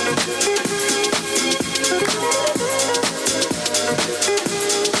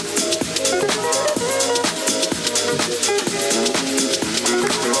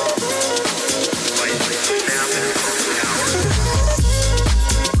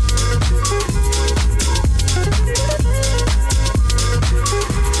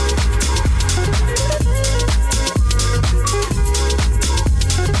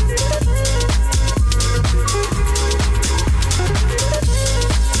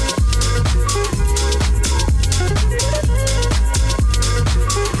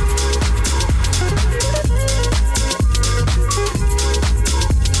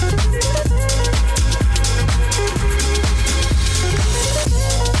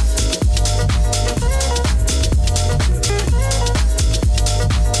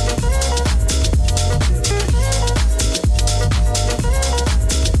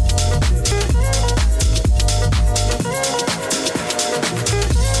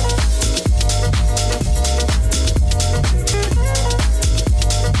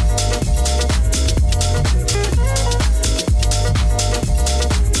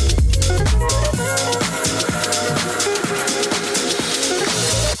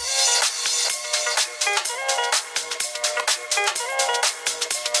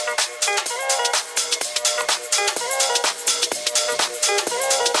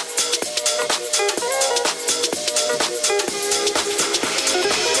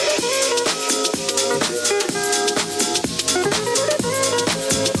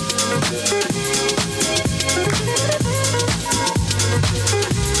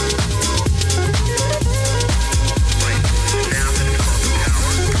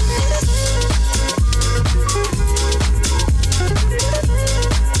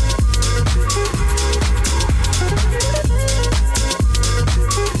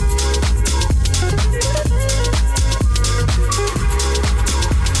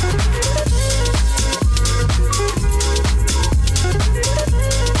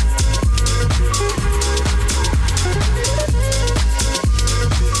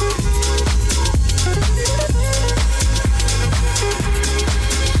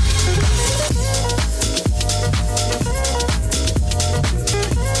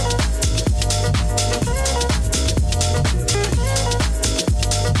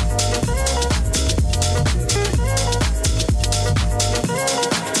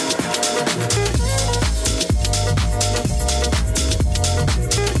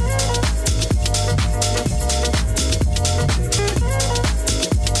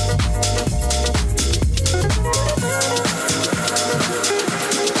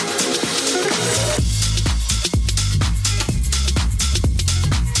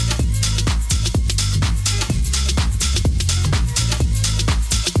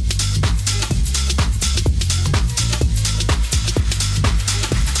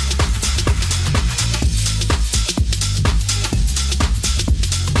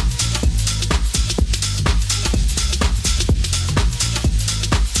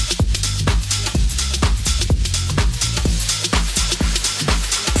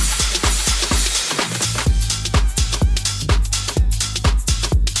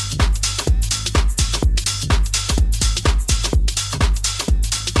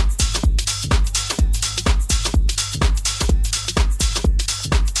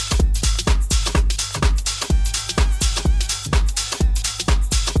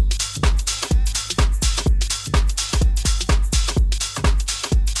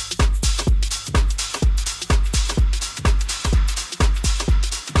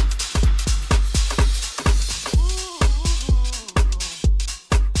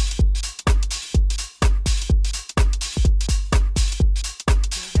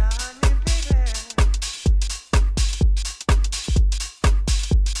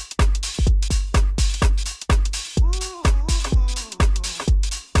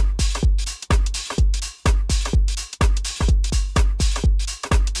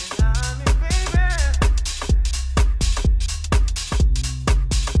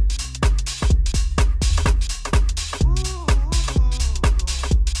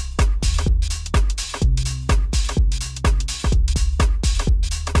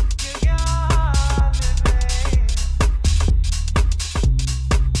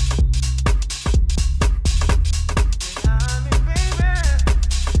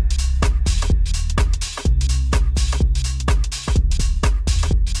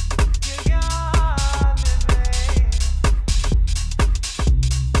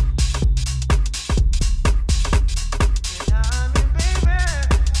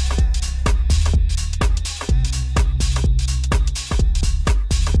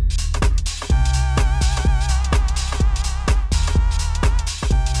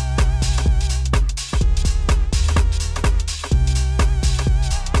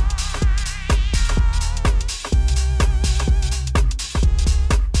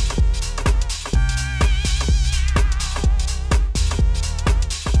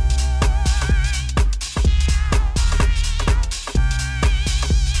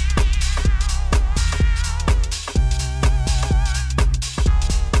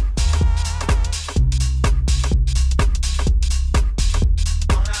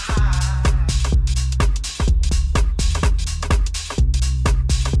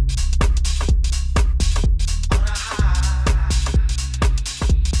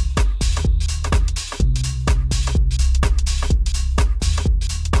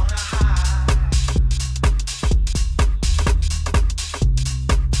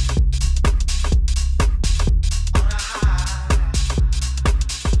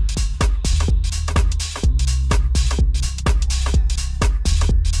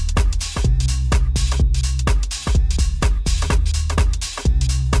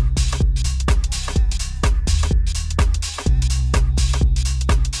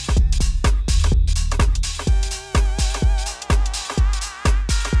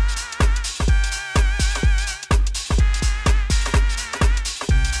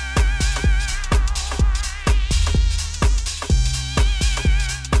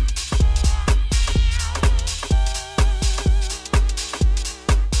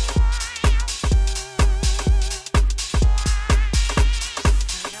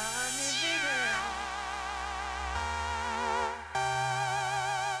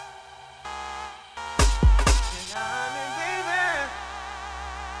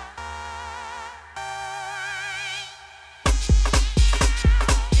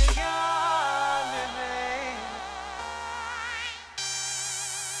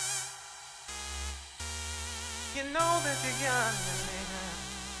 You know that you got me, baby.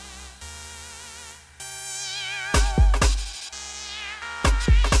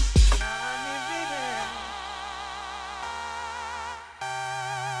 Got me, baby.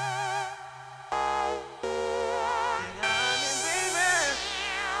 You got me, baby.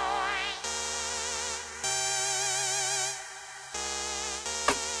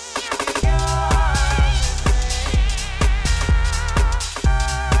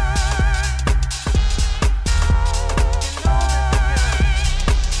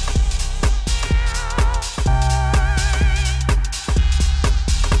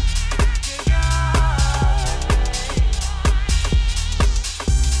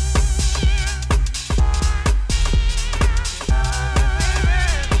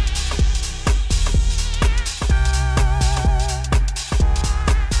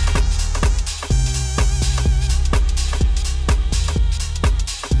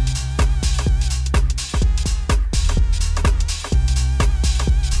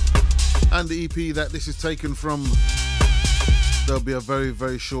 And the EP that this is taken from, there'll be a very,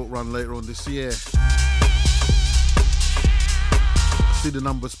 very short run later on this year. I see the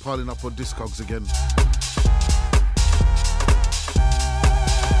numbers piling up on Discogs again.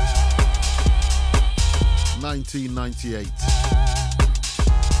 $19.98.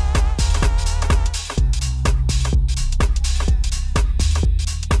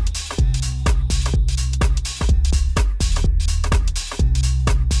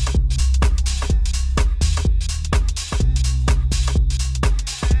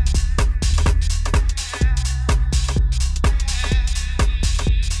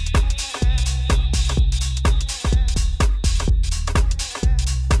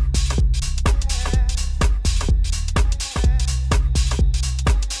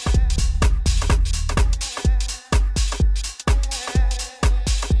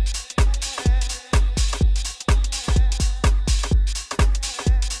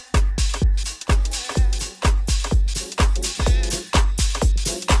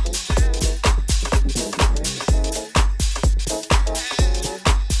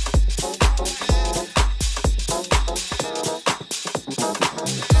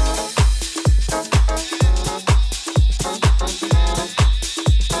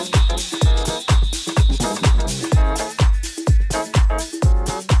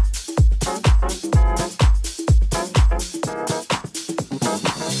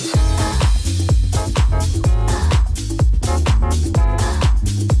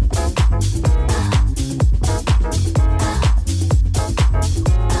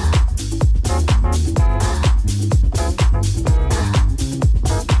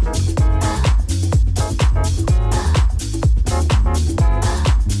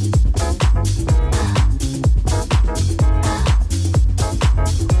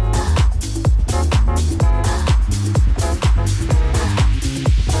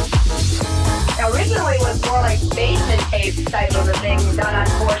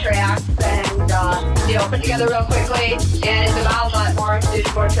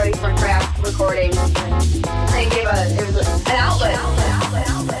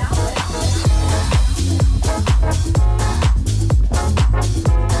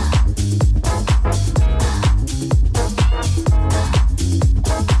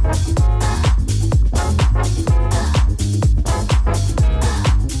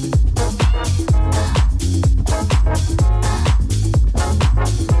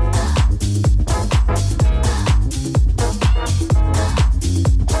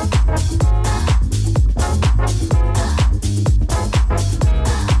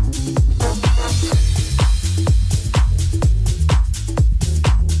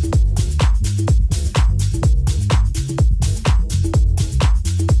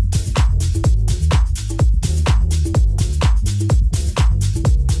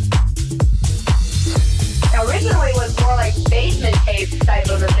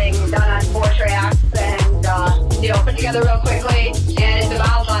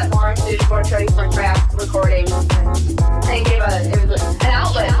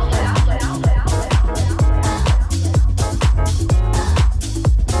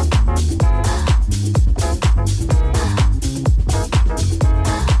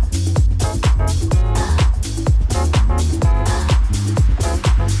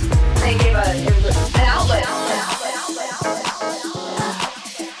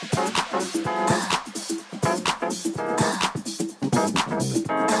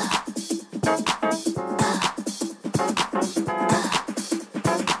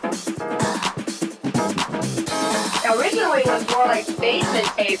 Originally it was more like basement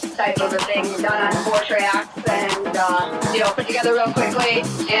tape type of a thing done on 4 tracks, and put together real quickly,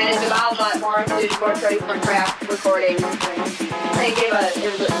 and it's a vinyl platform, so it's more ready for craft recording. They gave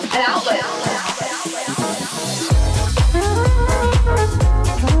an outlet.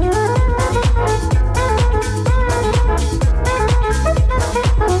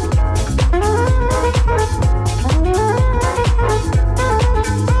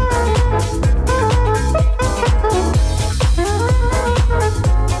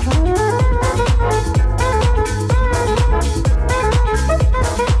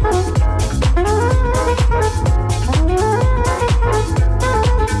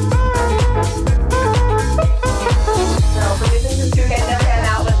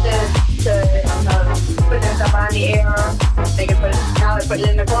 Put it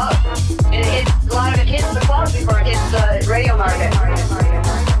in the club. And a lot of it hits the club before it hits the radio market.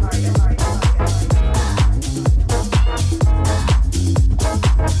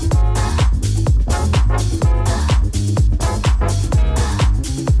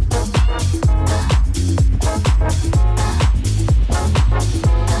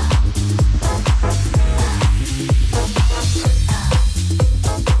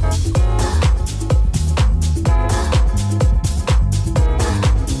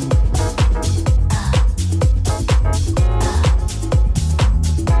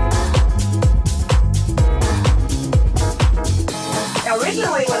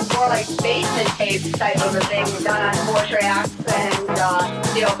 Type of a thing done on 4 tracks and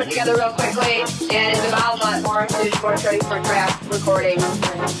put together real quickly, and it's a vinyl platform, so it's more ready for craft recording.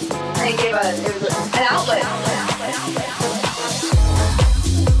 They gave an outlet.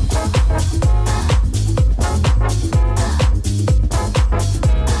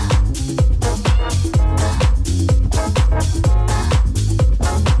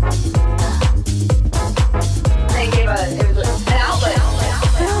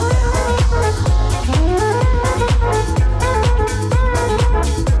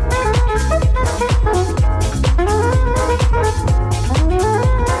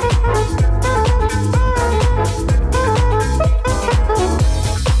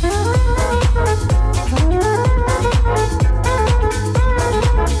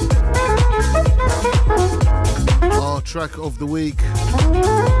 Track of the week,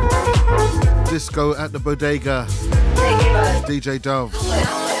 Disco at the Bodega, DJ Dove,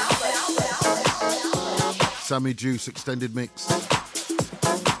 Sammy Juice extended mix.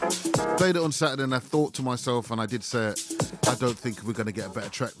 Played it on Saturday and I thought to myself, and I did say it, I don't think we're going to get a better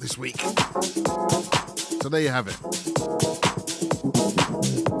track this week. So there you have it.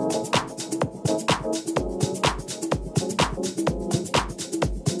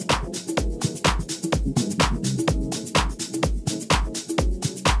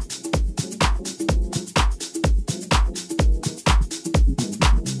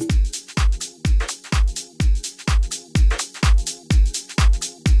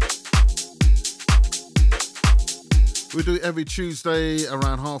 We do it every Tuesday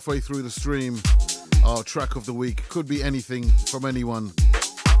around halfway through the stream. Our track of the week could be anything from anyone.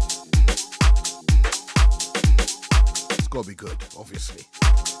 It's got to be good, obviously.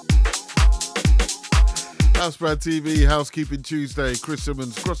 HouseproudTV, Housekeeping Tuesday, Chris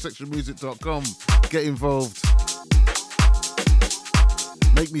Simmonds, crosssectionmusic.com. Get involved.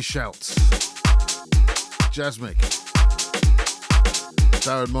 Make me shout. Jasmine,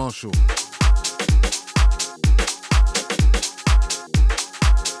 Darren Marshall.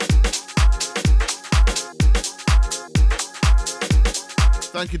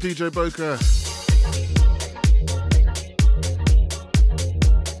 Thank you, DJ Boca.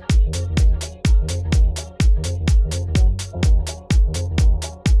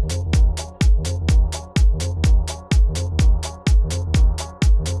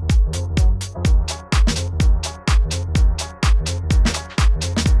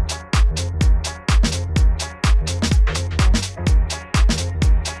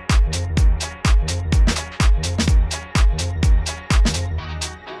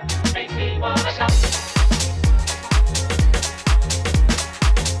 Make me wanna shout.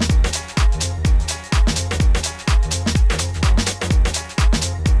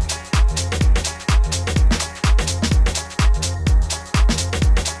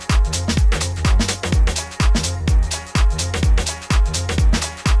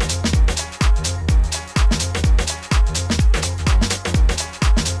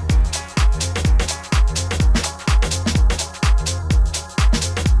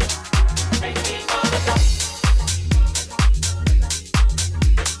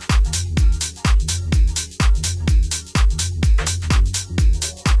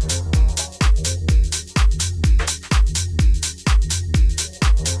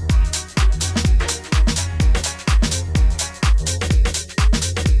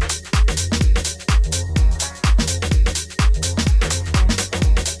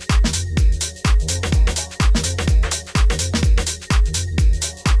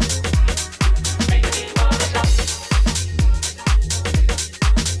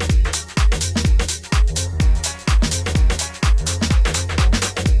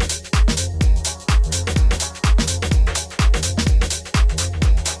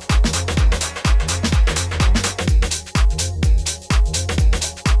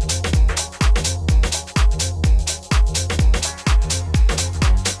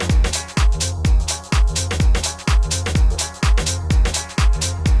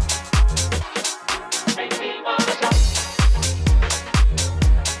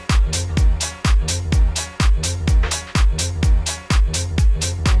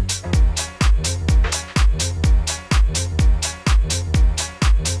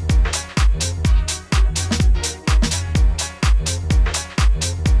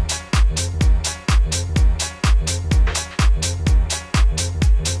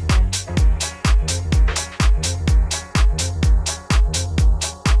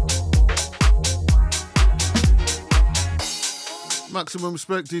 Maximum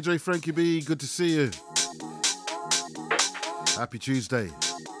respect, DJ Frankie B. Good to see you. Happy Tuesday.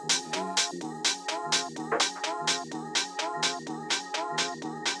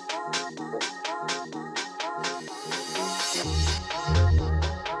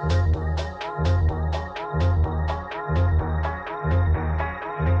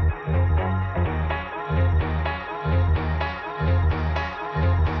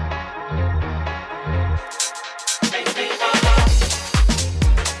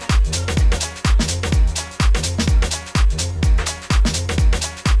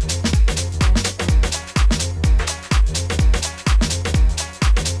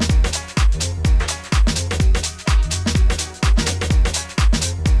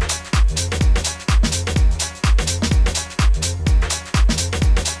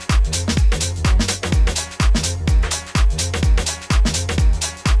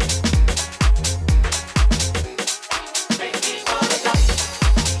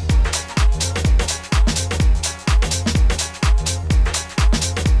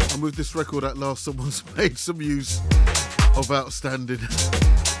 Record at last, someone's made some use of Outstanding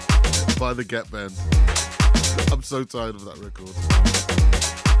by the Gap Band. I'm so tired of that record.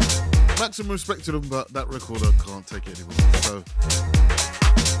 Maximum respect to them, but that record I can't take it anymore. So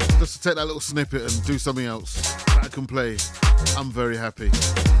just to take that little snippet and do something else that I can play, I'm very happy.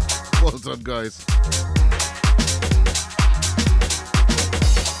 Well done, guys.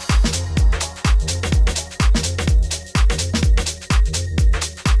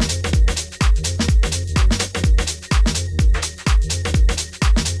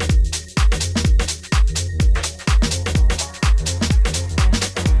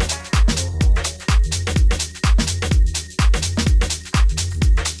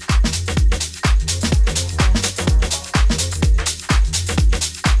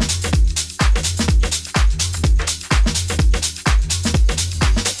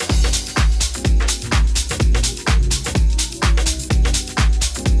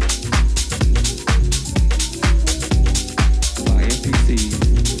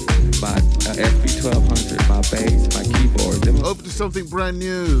 Something brand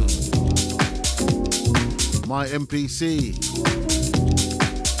new. My MPC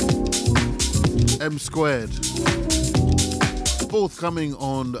M Squared, forthcoming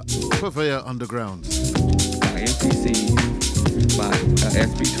on Purveyor Underground. My MPC, my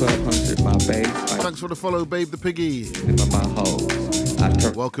SB1200, my bass. Thanks for the follow, Babe the Piggy. My hoes. I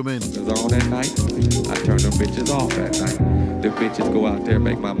turn welcome in. On at night. I turn them bitches off at night. The bitches go out there and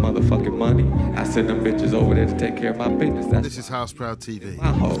make my motherfucking money. I send them bitches over there to take care of my business. This is HouseproudTV.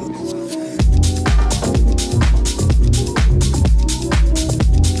 My hoes.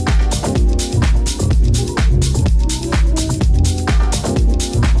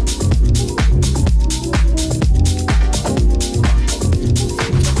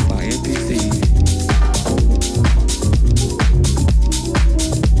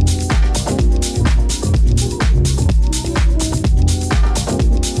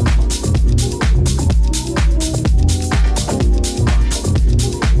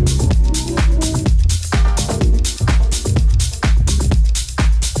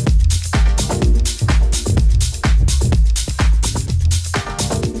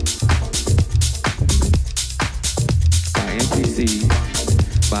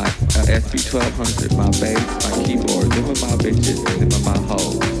 SB1200, my bass, my keyboard, them are my bitches, them are my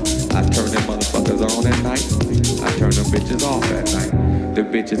hoes. I turn them motherfuckers on at night, I turn them bitches off at night. The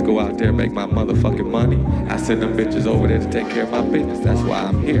bitches go out there and make my motherfucking money. I send them bitches over there to take care of my business. That's why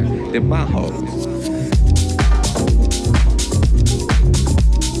I'm here. They're my hoes.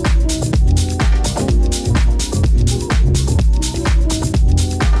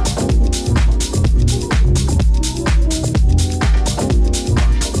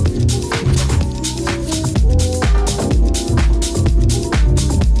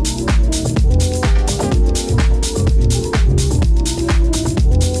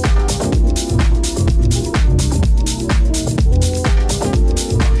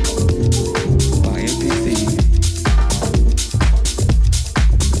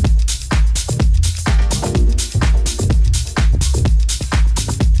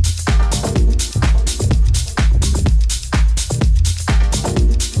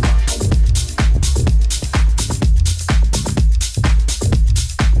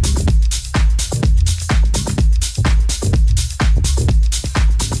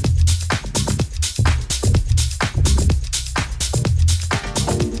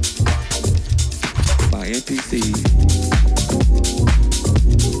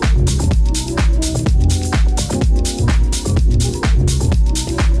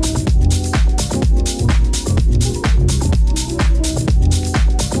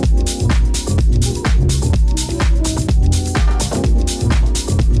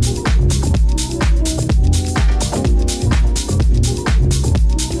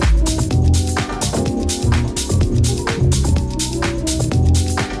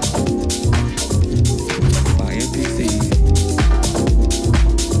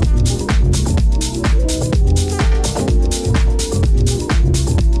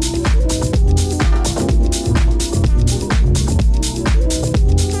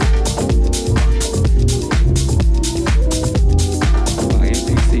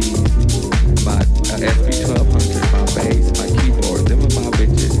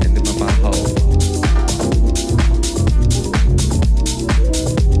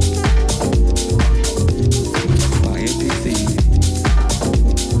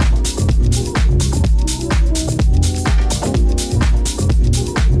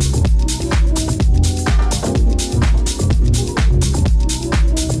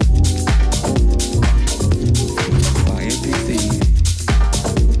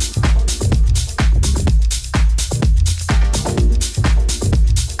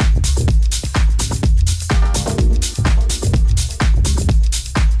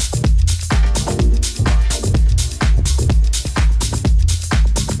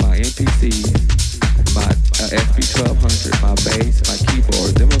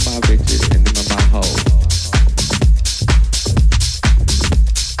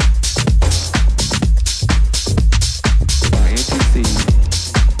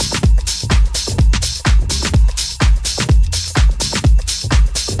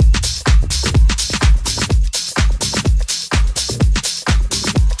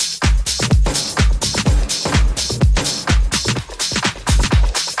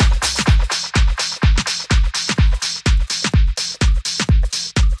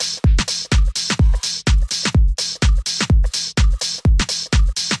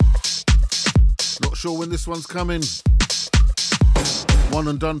 sure when this one's coming. One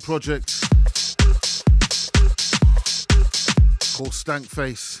and Done project called Stank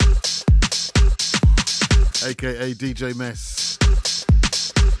Face, aka DJ Mess.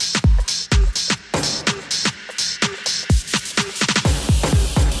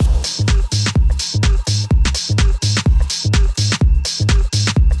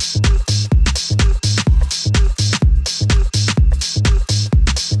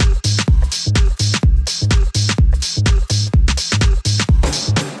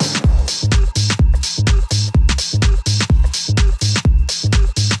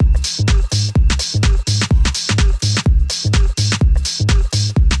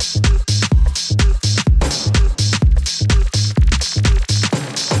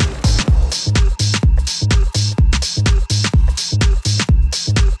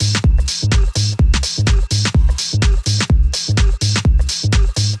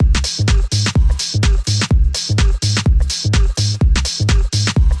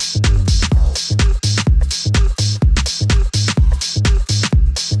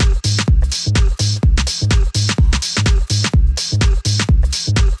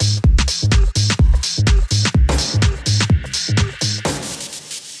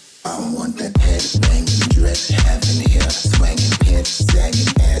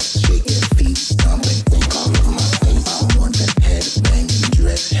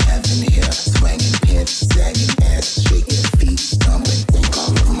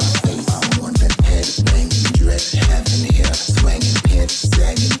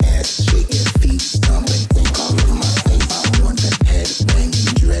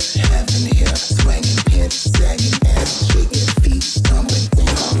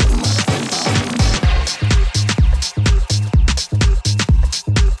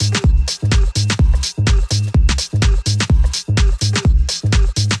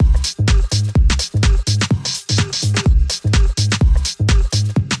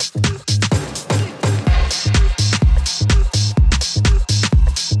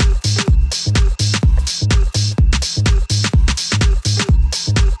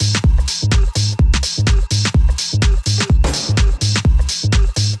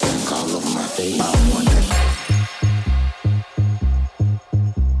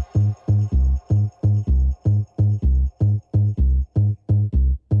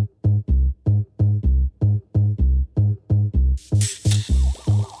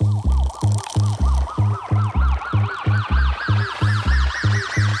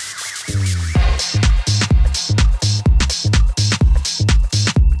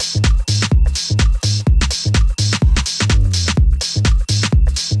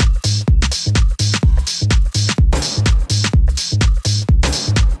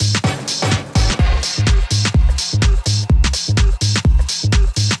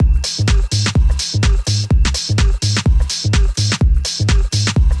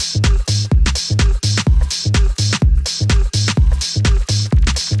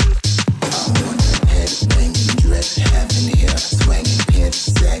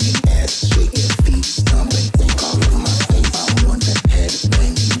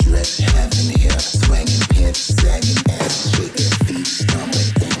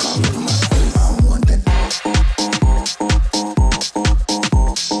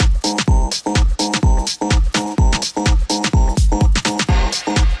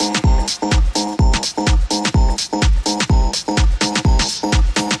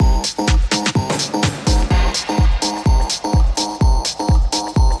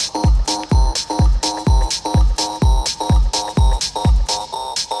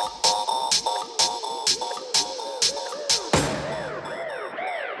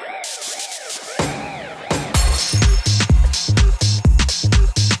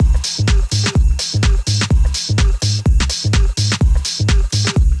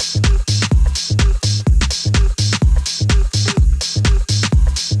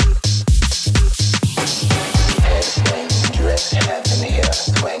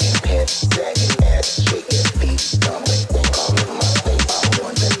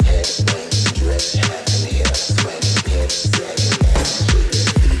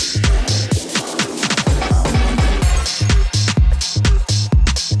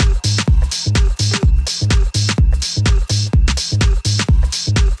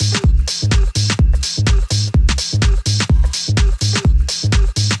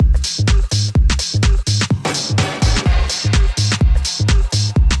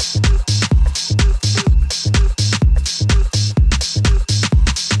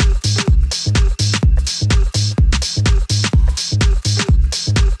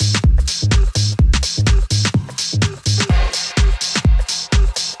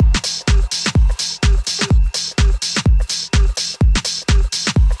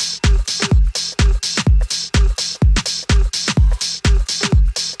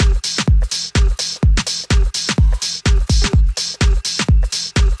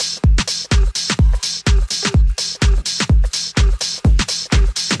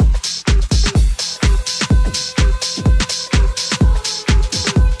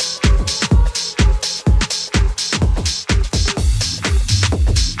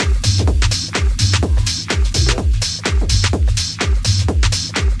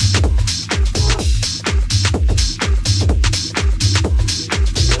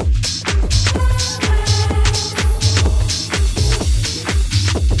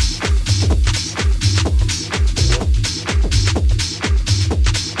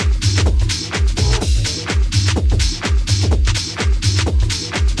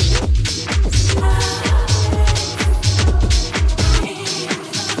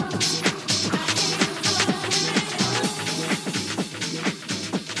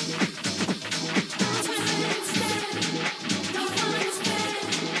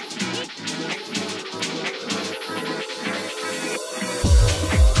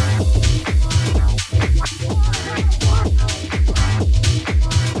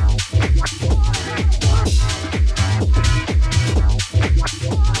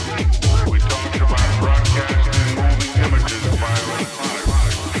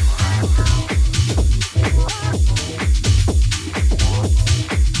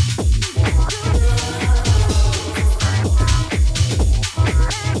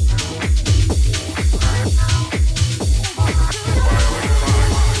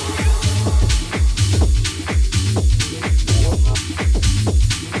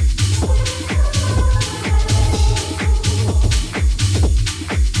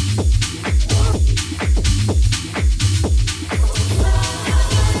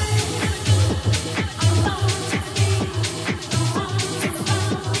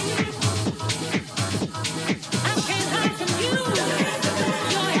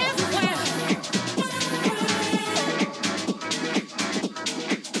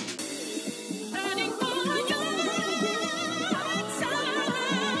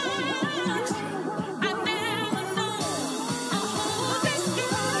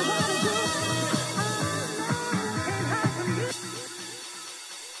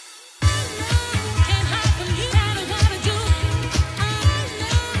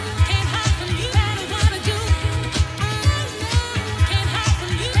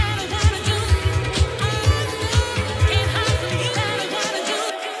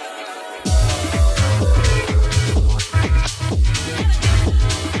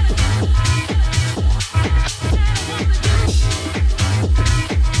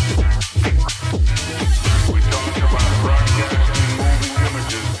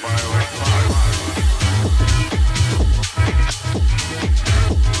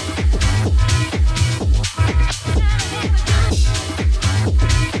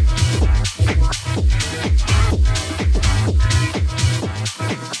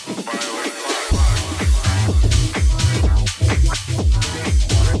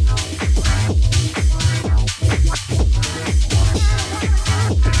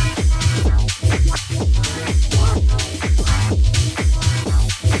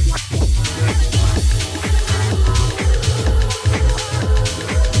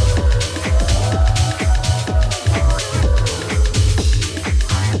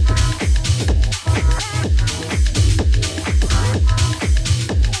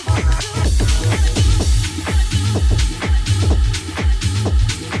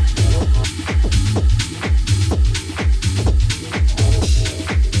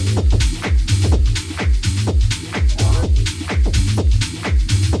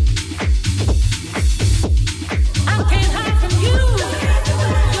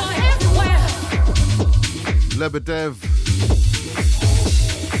 Lebedev,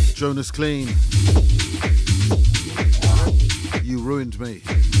 Jonas Clean. You ruined me.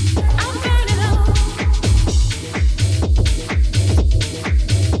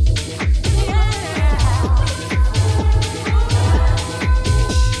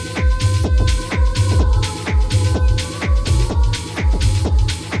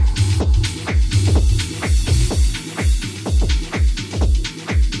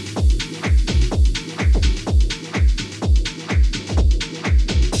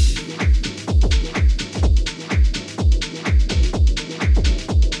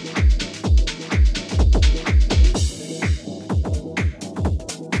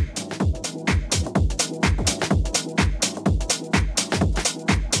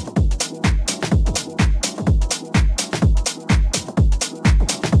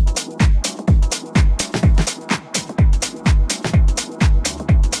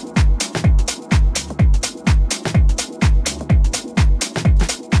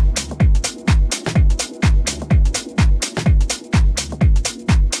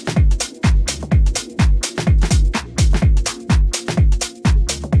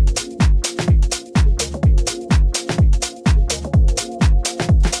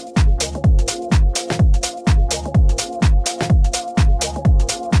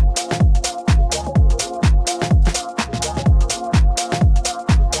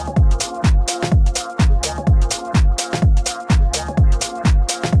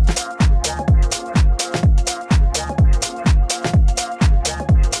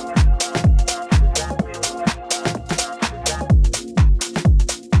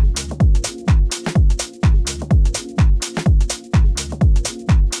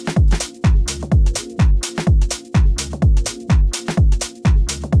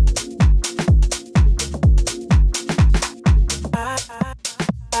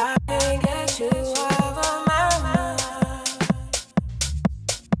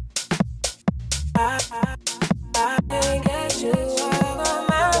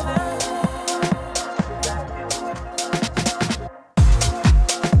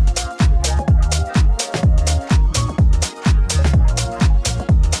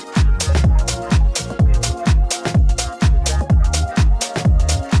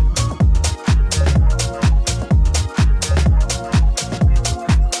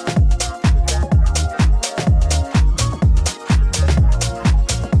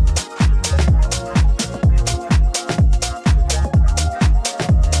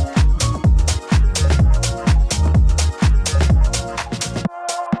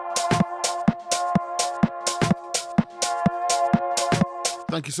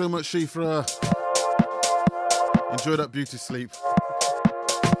 Thank you so much, Shifra. Enjoy that beauty sleep.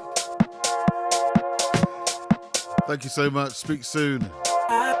 Thank you so much. Speak soon.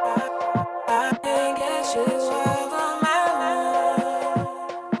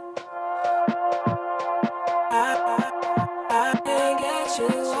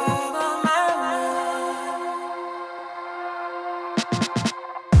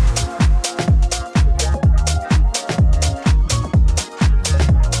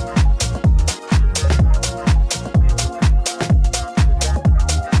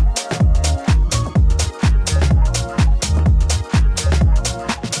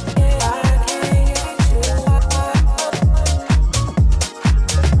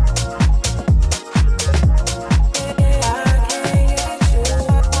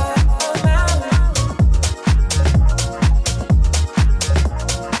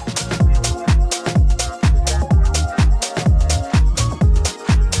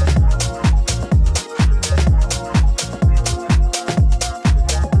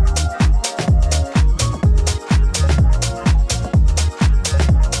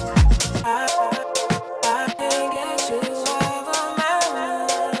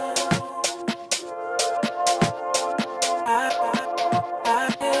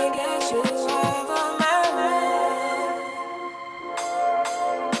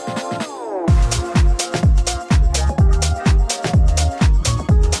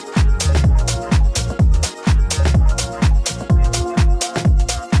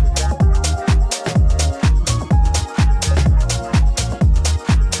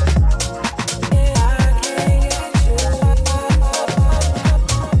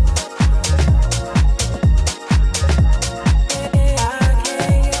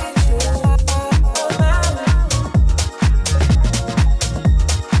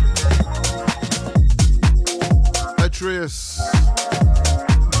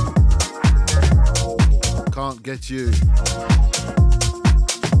 Can't get you.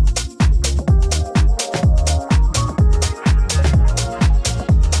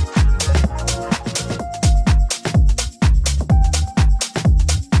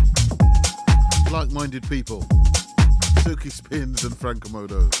 talented people. Silky Spins and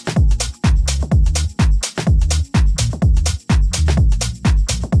Francomodo.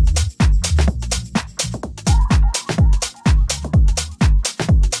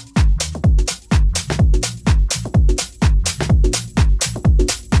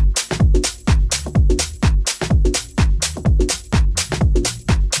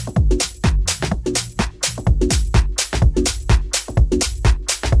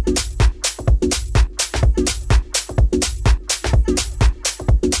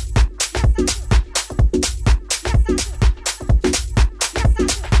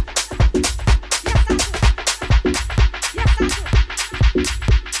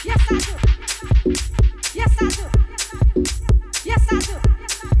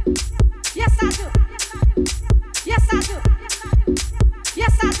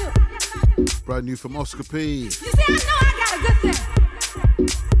 Brand new from Oscar P. You see, I know I got a good thing.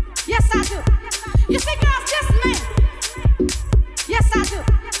 Yes, I do. You see, girls, just me. Yes, I do.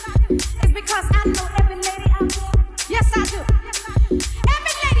 It's because I know every lady out there. Yes, I do.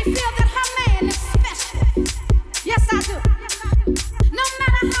 Every lady feel that her man is special. Yes, I do. No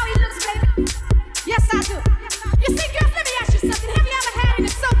matter how he looks, baby. Yes, I do. You see, girls, let me ask you something. Have you ever had any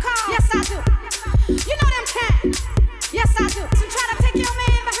so-called? Yes, I do. You know them kind. Yes, I do. So try to take your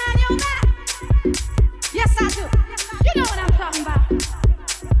man behind your back. Yes, I do. You know what I'm talking about.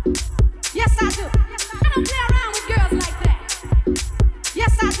 Yes, I do. I don't play around with girls like that.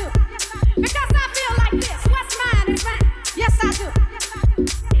 Yes, I do. Because I feel like this. What's mine is mine. Yes, I do.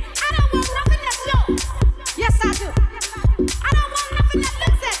 I don't want nothing that's yours. Yes, I do. I don't want nothing that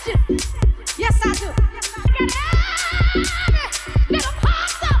looks at you. Yes, I do. I got every little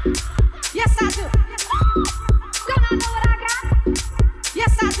part up. Yes, I do. Don't I know what I got?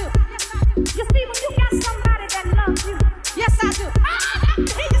 Yes, I do. You see, when you got somebody that loves you. Yes, I do.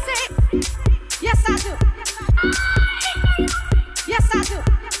 He can say it. Yes, I do. Yes, I do.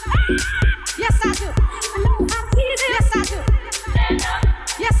 Yes, I do. I know how he is. Yes, I do.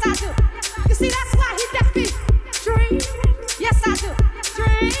 Yes, I do. You see, that's why he just be dreaming. Yes, I do.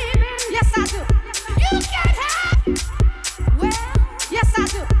 Dreaming. Yes, I do. You can't have. Well, yes, I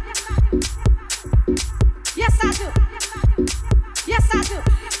do. Yes, I do. Yes, I do.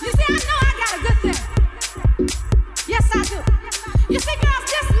 You see, I know I got a good thing. Yes, I do. You see, girls,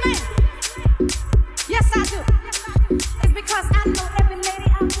 just me. Yes, I do. It's because I know every lady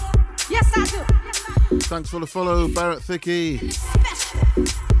out there. Yes, I do. Thanks for the follow, Barrett Thicky.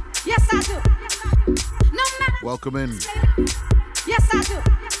 Yes, I do. No matter. Welcome in. Yes, I do.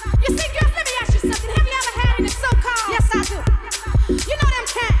 You see, girls, let me ask you something. Have you ever had any so-called? Yes, I do. You know them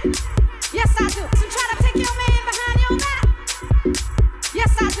kind. Yes, I do. So try to take your man behind your back.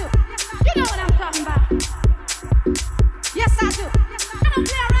 Yes, I do. You know what I'm talking about. Yes, I do. I don't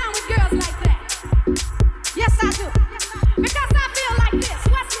play around with girls like that. Yes, I do. Because I feel like this.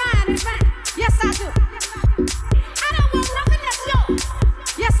 What's mine is mine. Yes, I do. I don't want nothing that's yours.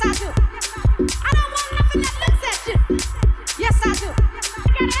 Yes, I do. I don't want nothing that looks at you. Yes, I do.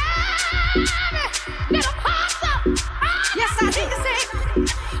 I got every little part up. Yes, I do.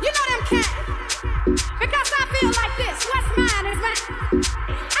 You know them kind. Because I feel like this. What's mine is mine.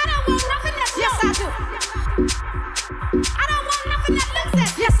 I don't want nothing that's yours. Yes, I do. I don't want nothing that looks at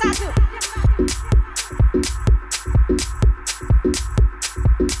you. Yes, I do.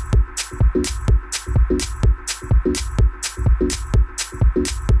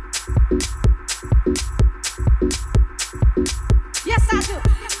 Yes, I do.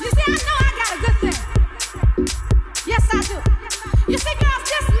 You see, I know I got a good thing. Yes, I do. You see, girls,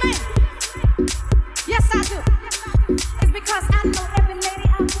 just me. Yes, I do. It's because I know every lady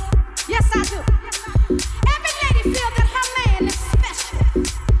out there. Yes, I do. Every lady feel that her man is special.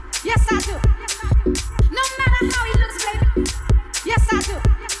 Yes, I do. No matter how he looks, baby. Yes, I do.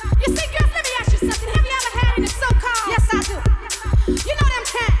 You see, girls, let me ask you something. Have you ever had any so-called? Yes, I do. You know them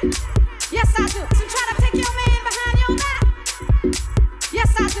kind. Yes, I do. So try to take your man behind your back.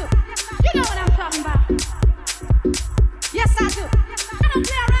 Yes, I do. You know what I'm talking about. Yes, I do. I don't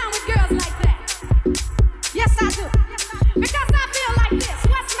play around with girls like that. Yes, I do. Because I feel like this.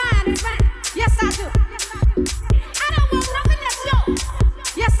 What's mine is mine. Yes, I do. I don't want nothing that's yours.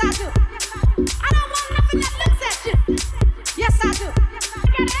 Yes, I do. I don't want nothing that looks at you. Yes, I do. I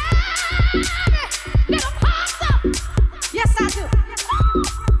got every little part up. Yes, I do.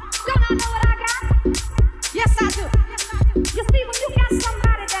 Don't I know what I got? Yes, I do. You see, when you got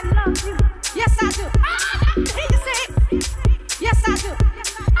somebody that loves you. Yes, I do. He can say it. Yes, I do.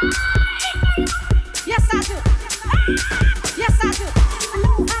 Yes, I do. Yes, I do. I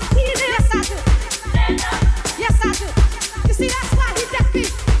know how he is. Yes, I do. Yes, I do. You see, that's why he just be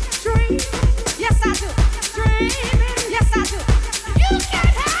dreaming. Yes, I do.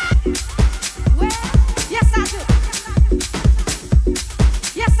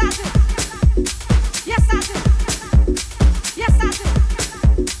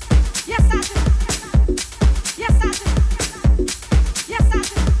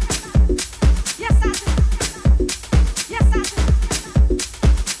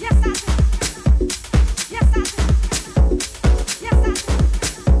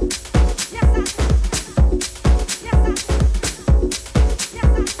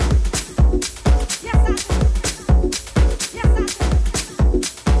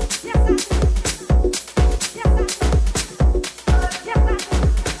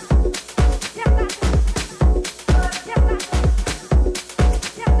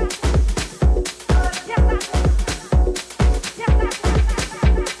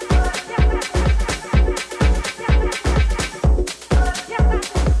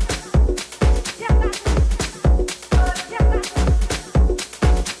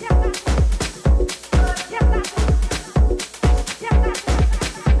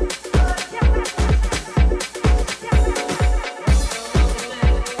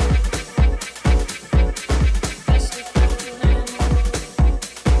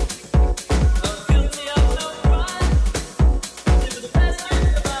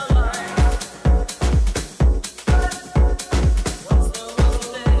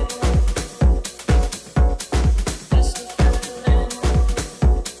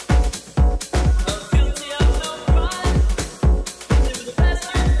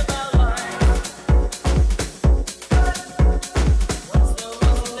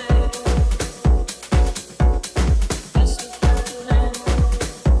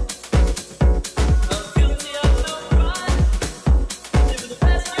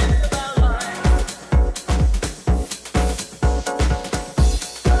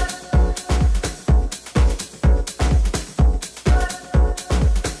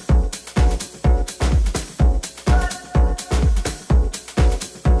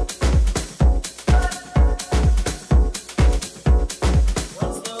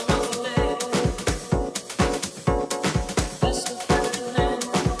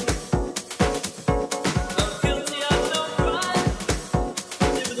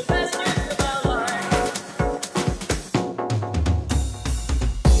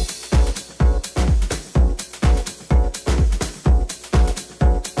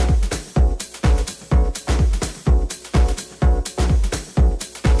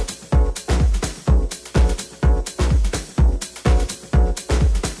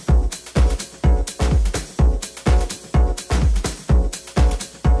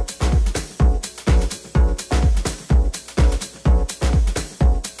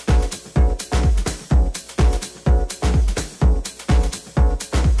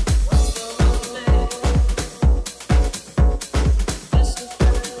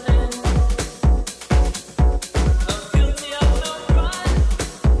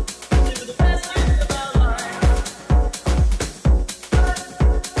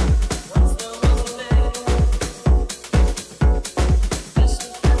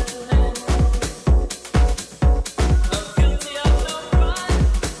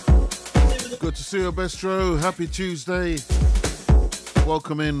 Studio Bistro. Happy Tuesday.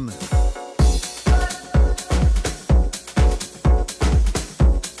 Welcome in.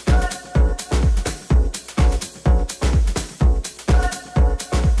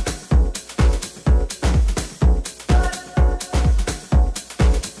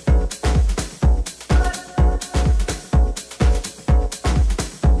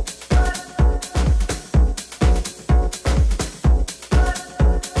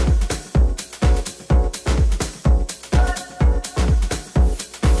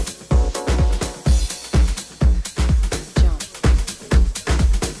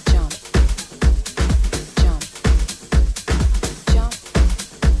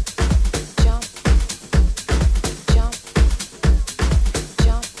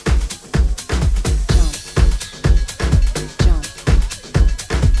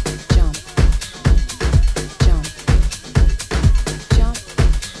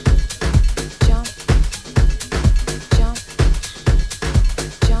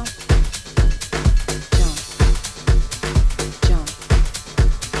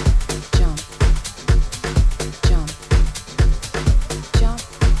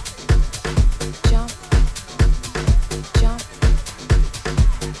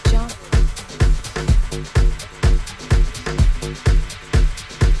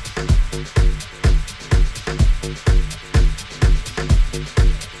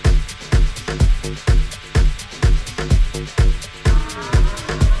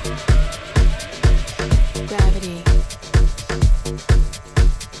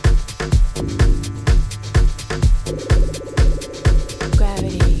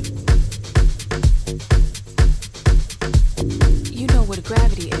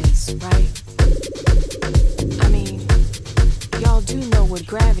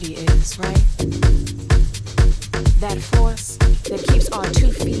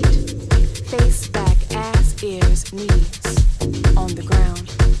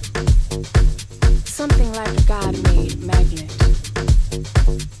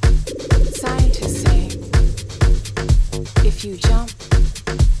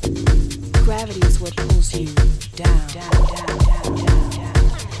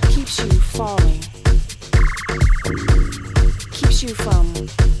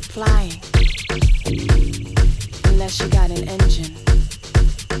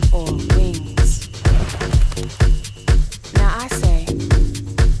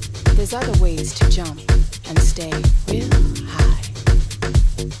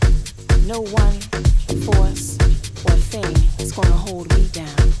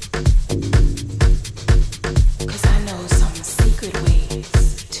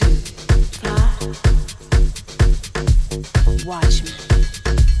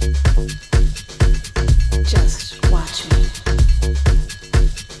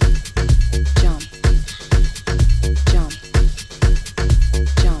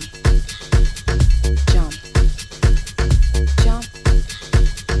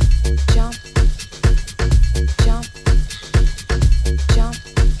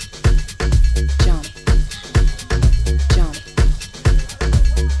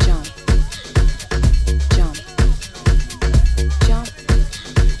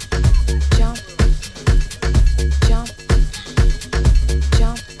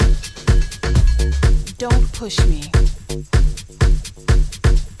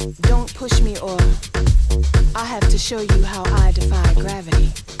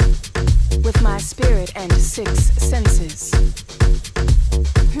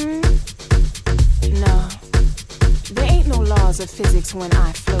 When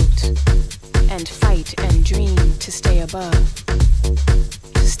I float and fight and dream to stay above,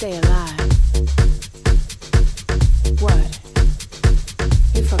 to stay alive. What?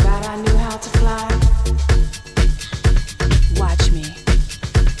 You forgot I knew how to fly? Watch me.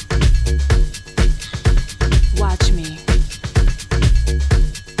 Watch me.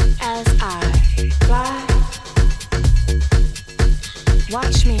 As I fly.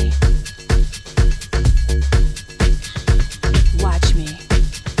 Watch me. Watch me.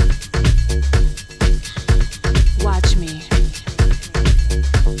 Watch me.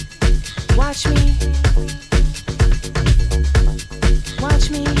 Watch me. Watch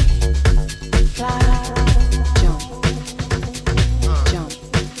me. Fly. Jump. Jump.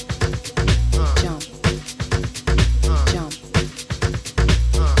 Jump. Jump. Jump.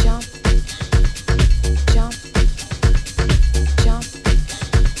 Jump.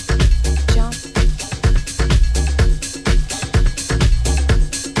 Jump. Jump.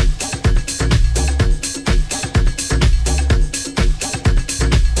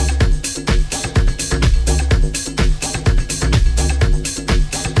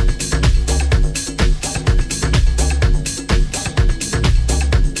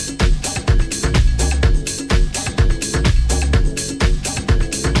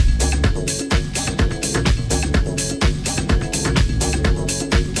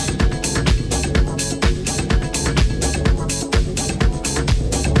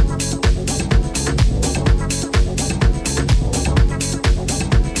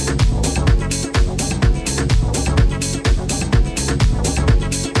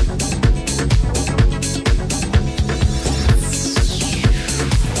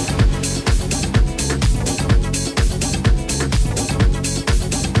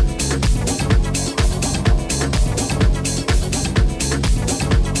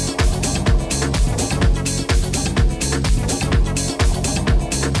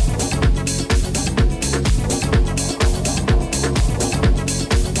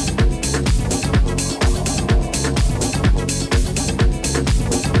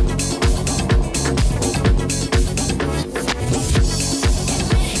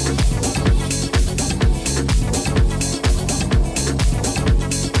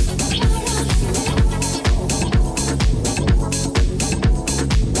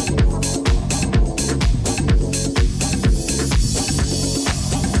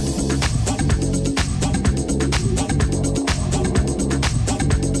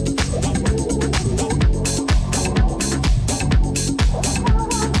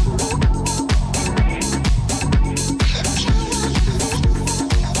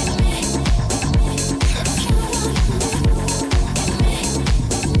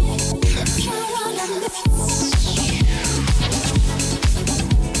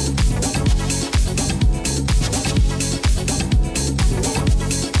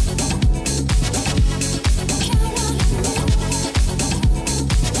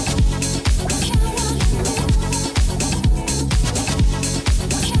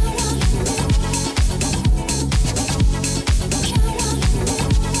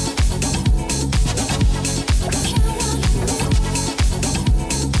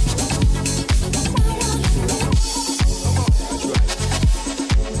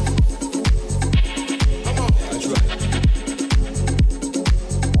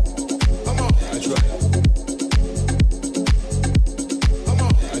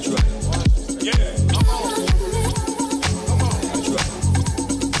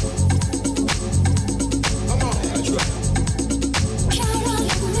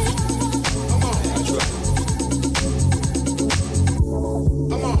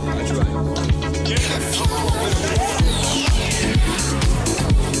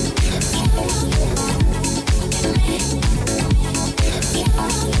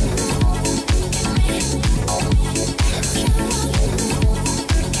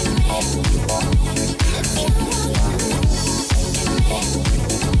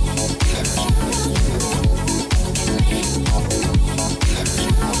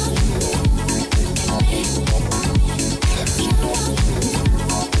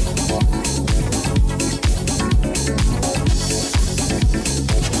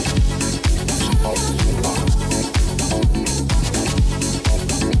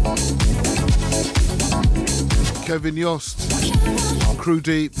 Kevin Yost, Crew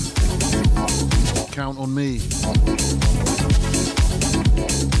Deep, Count on Me.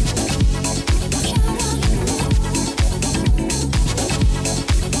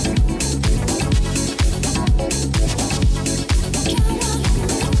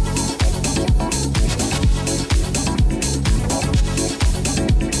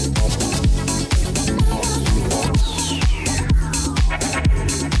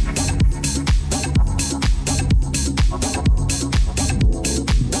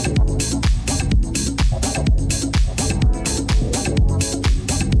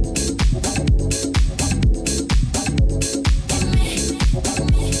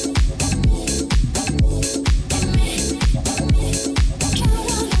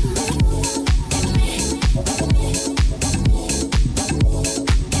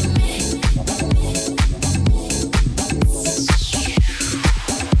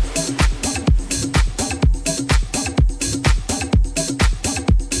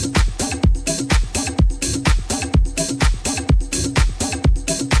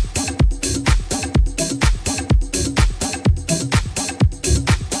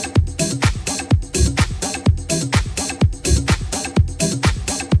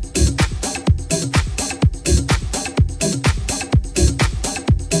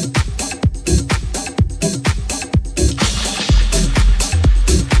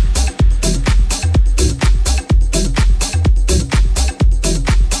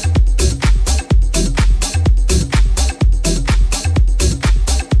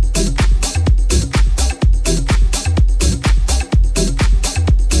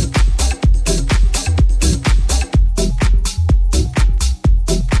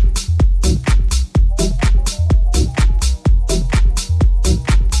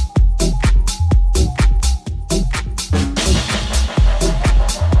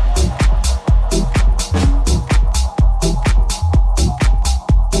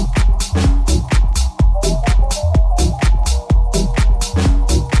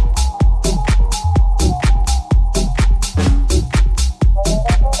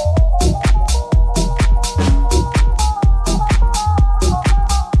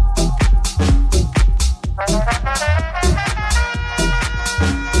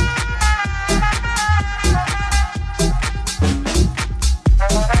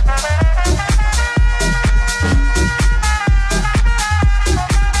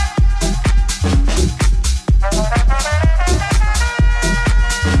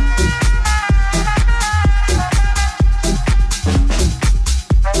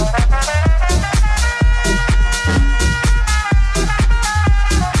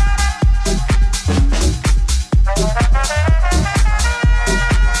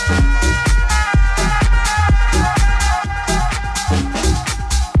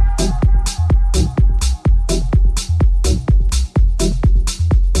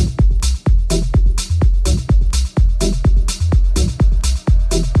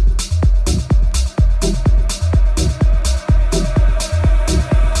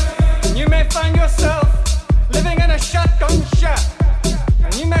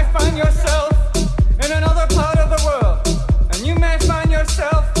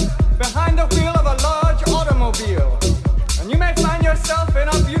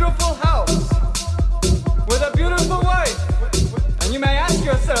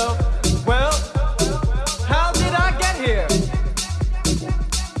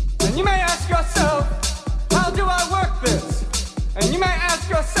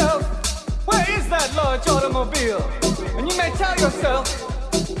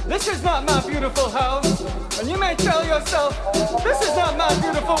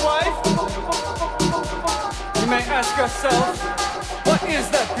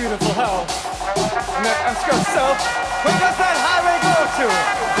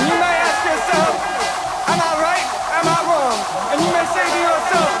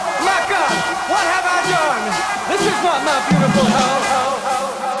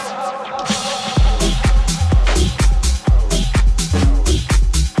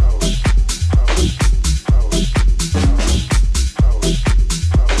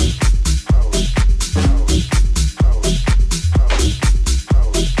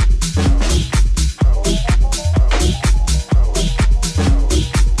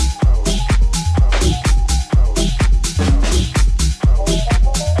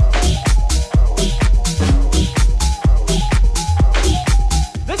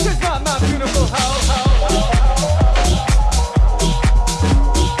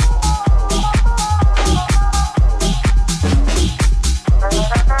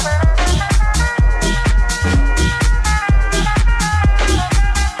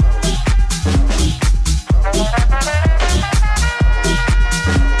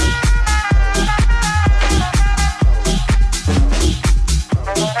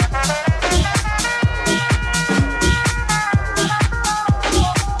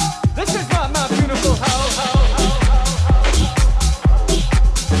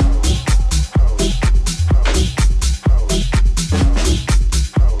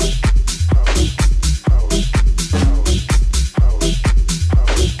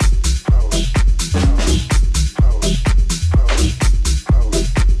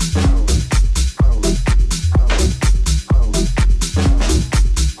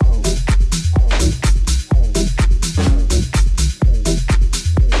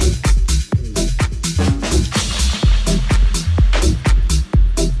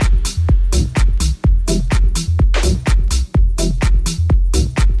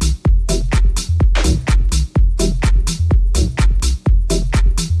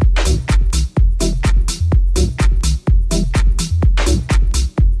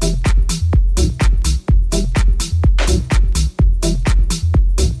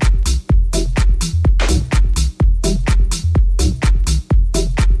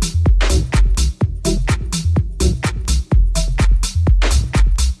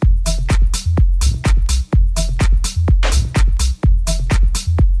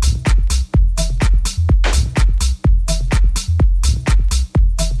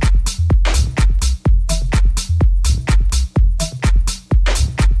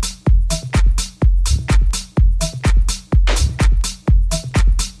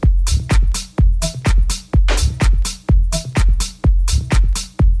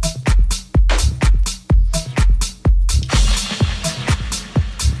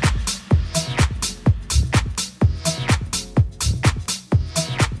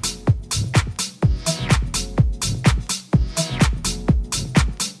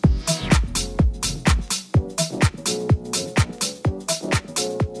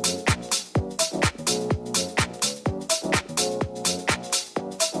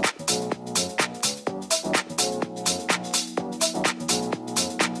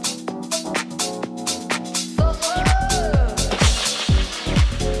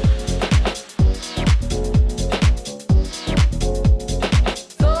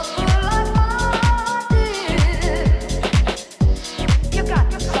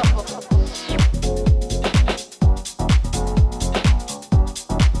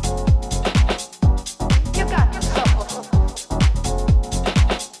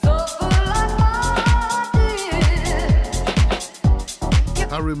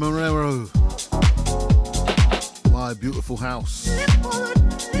 Beautiful house.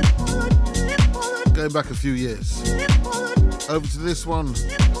 Going back a few years. Over to this one,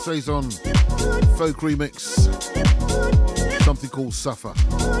 Saison folk remix. Something called Suffer.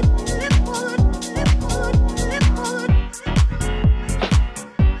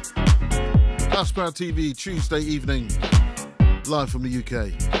 HouseproudTV, Tuesday evening, live from the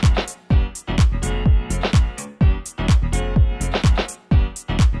UK.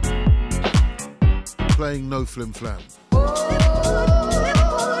 Playing No Flim Flam.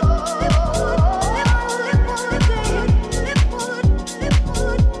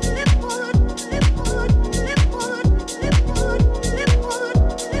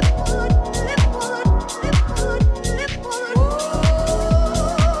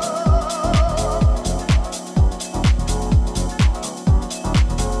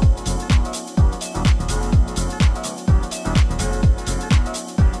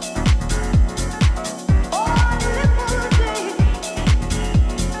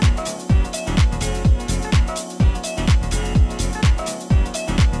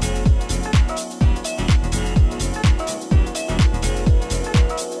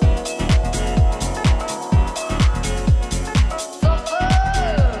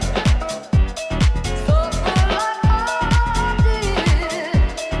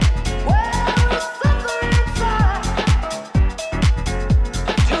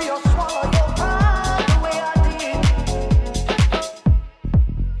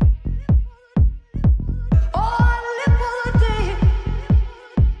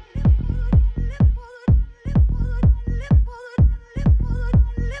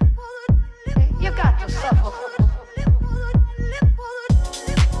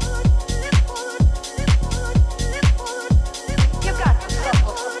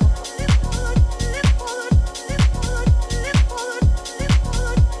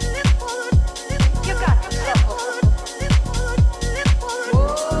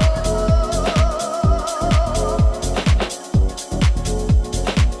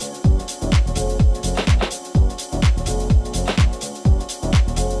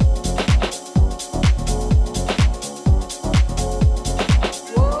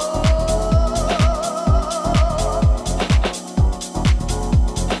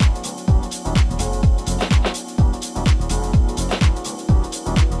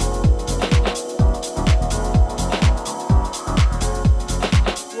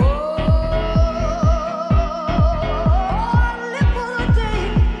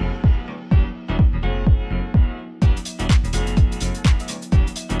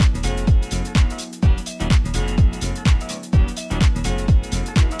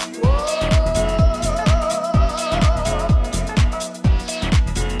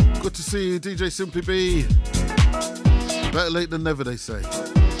 DJ Simply B. Better late than never, they say.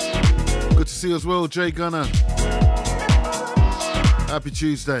 Good to see you as well, Jay Gunner. Happy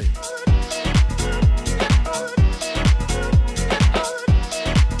Tuesday.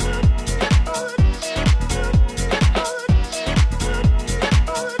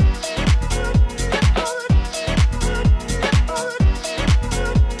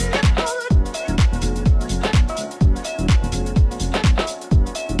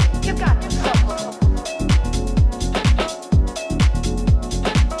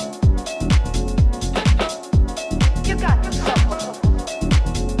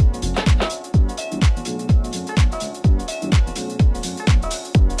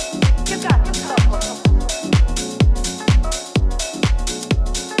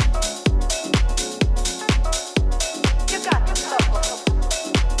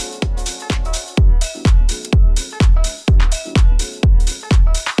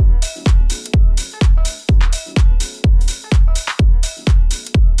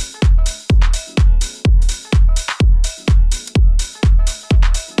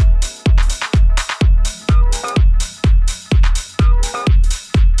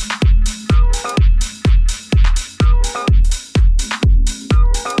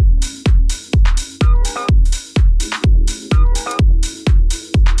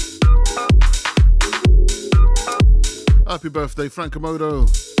 Happy birthday, Francomodo.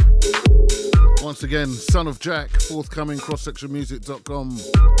 Once again, Son of Jack, forthcoming, crosssectionmusic.com.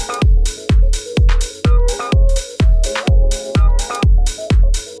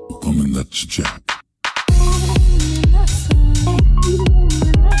 That's Jack.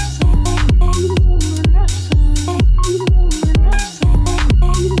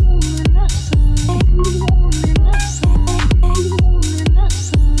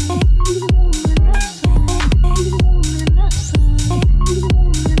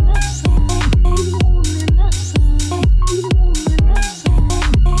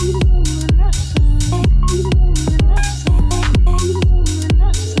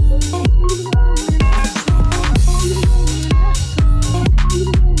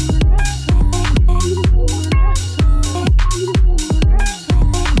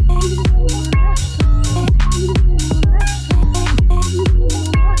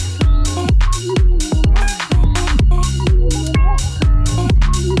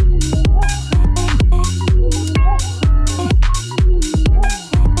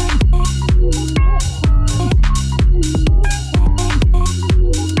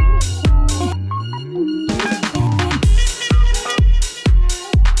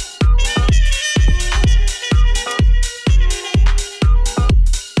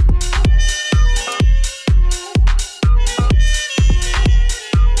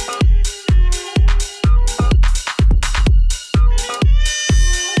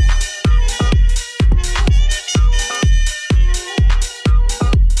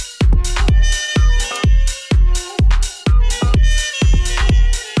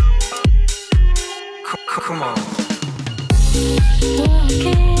 Come on.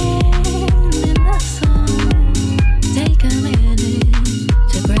 Walking in the sun, take a minute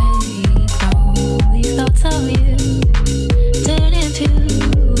to break all these thoughts of you, turn into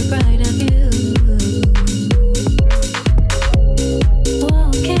a brighter view.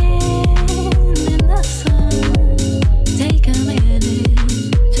 Walking in the sun, take a minute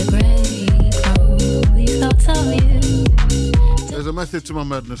to break all these thoughts of you. There's a method to my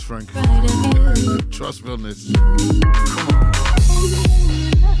madness, Frank. Trust me on this.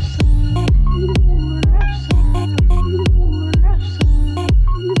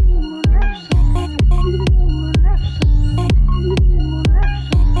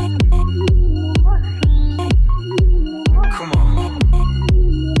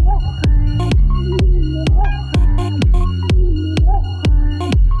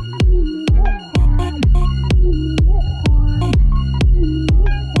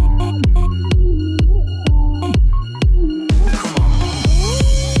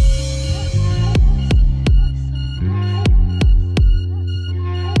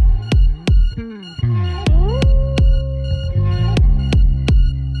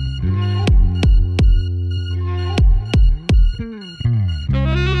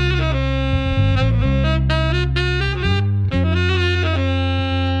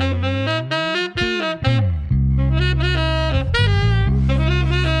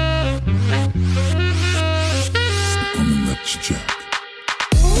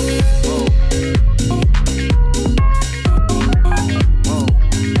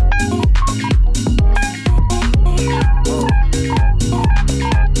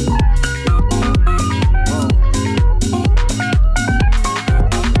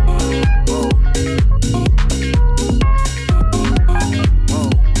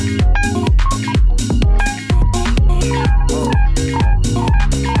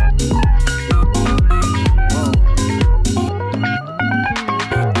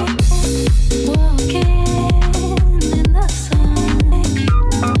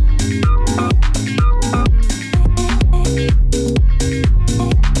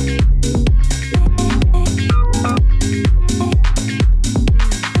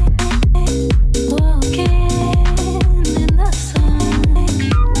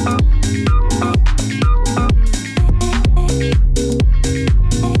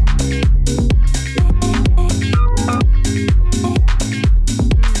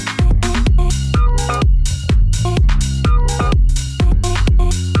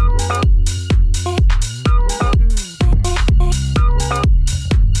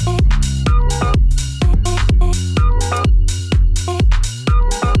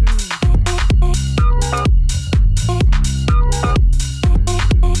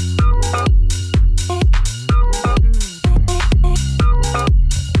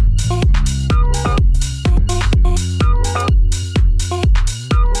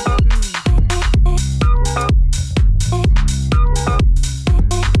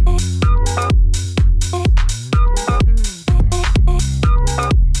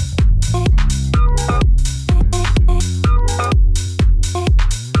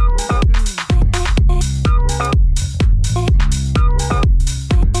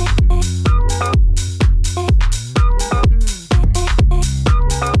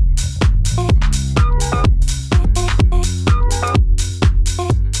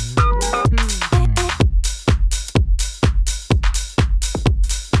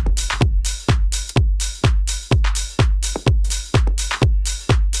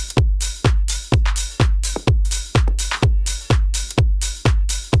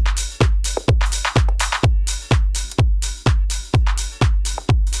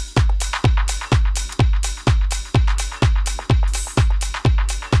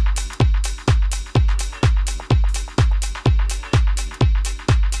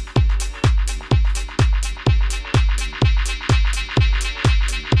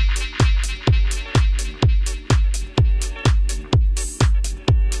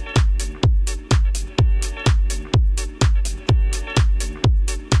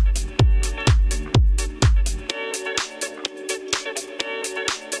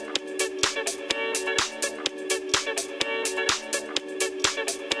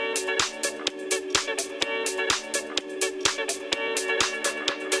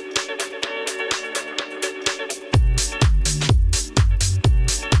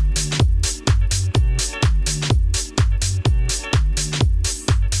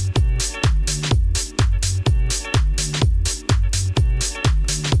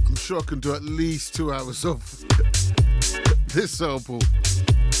 sure I can do at least 2 hours of this sample.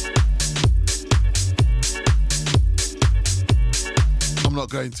 I'm not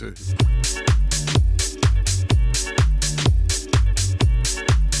going to.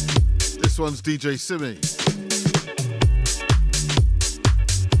 one's DJ Simmy.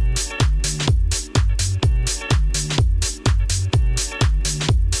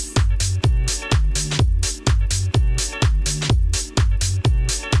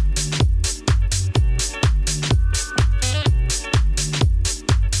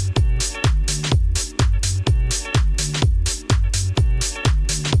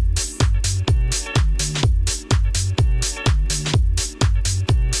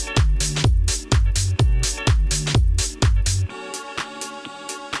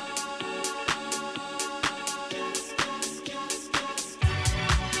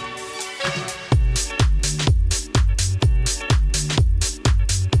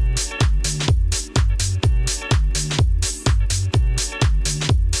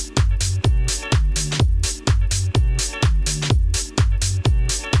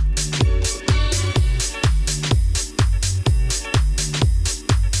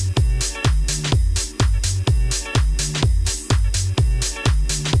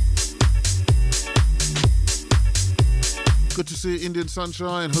 Good to see you, Indian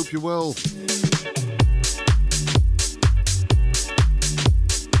Sunshine. Hope you're well.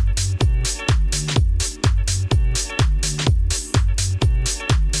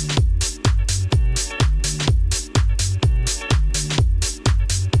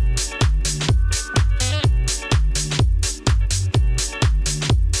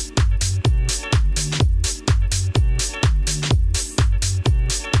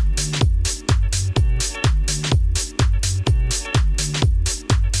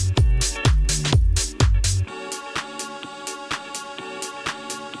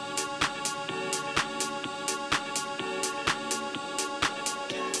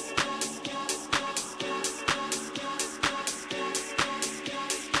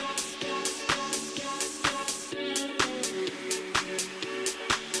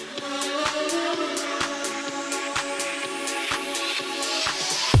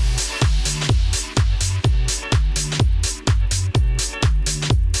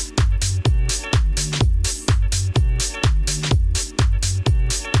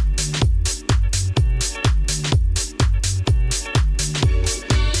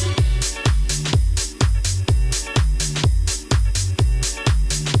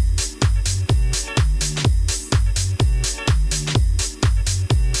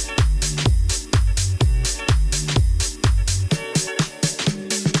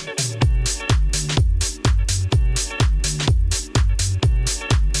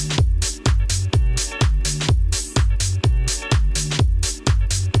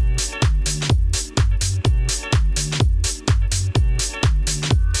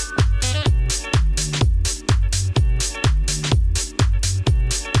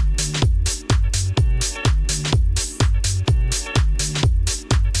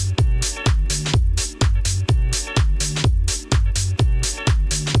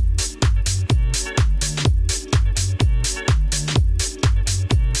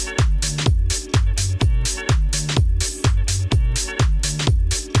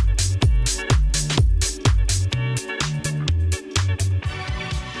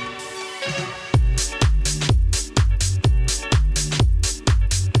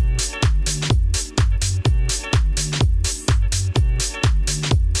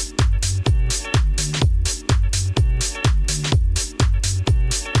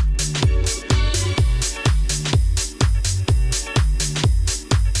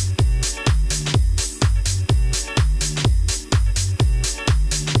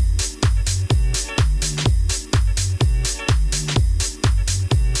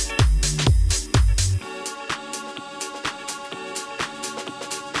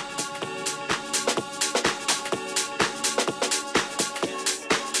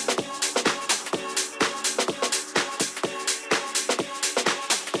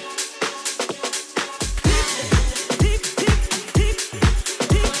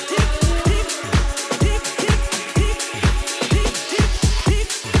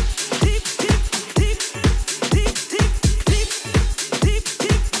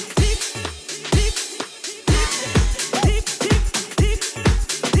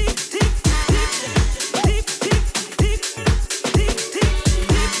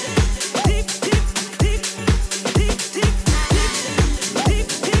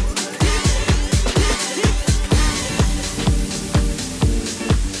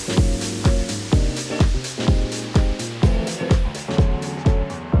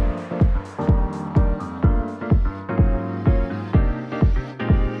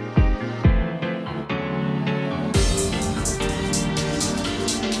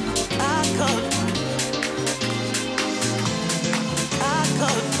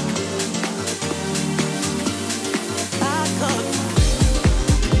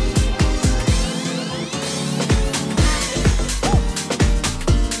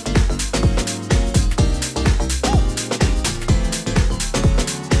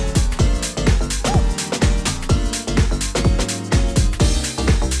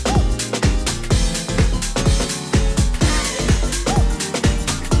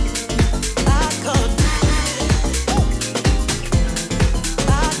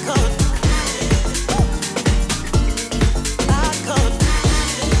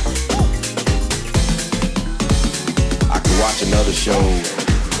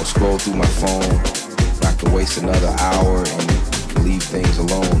 or scroll through my phone. I could waste another hour and leave things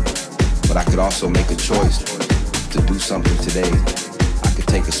alone. But I could also make a choice to do something today. I could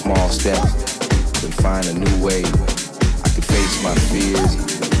take a small step and find a new way. I could face my fears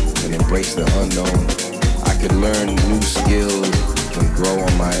and embrace the unknown. I could learn new skills and grow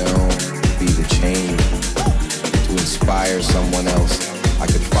on my own. Be the change to inspire someone else. I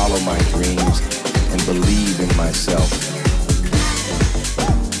could follow my dreams and believe in myself.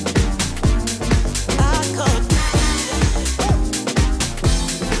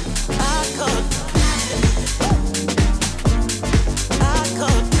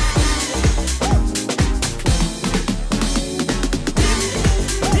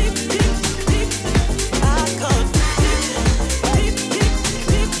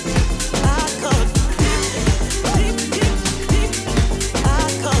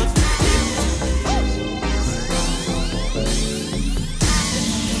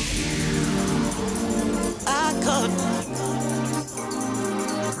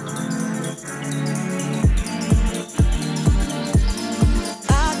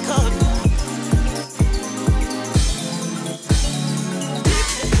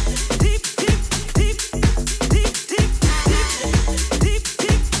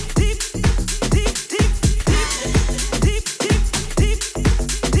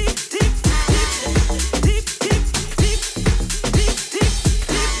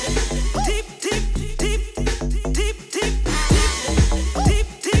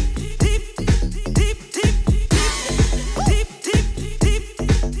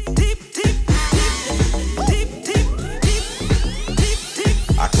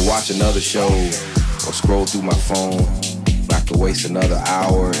 Another show or scroll through my phone. I could waste another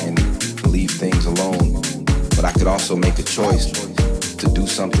hour and leave things alone. But I could also make a choice to do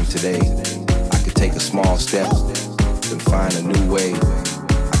something today. I could take a small step and find a new way.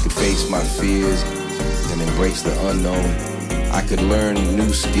 I could face my fears and embrace the unknown. I could learn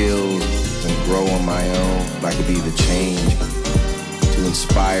new skills and grow on my own. I could be the change to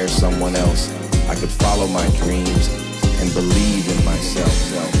inspire someone else. I could follow my dreams and believe in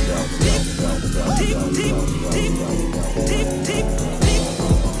myself.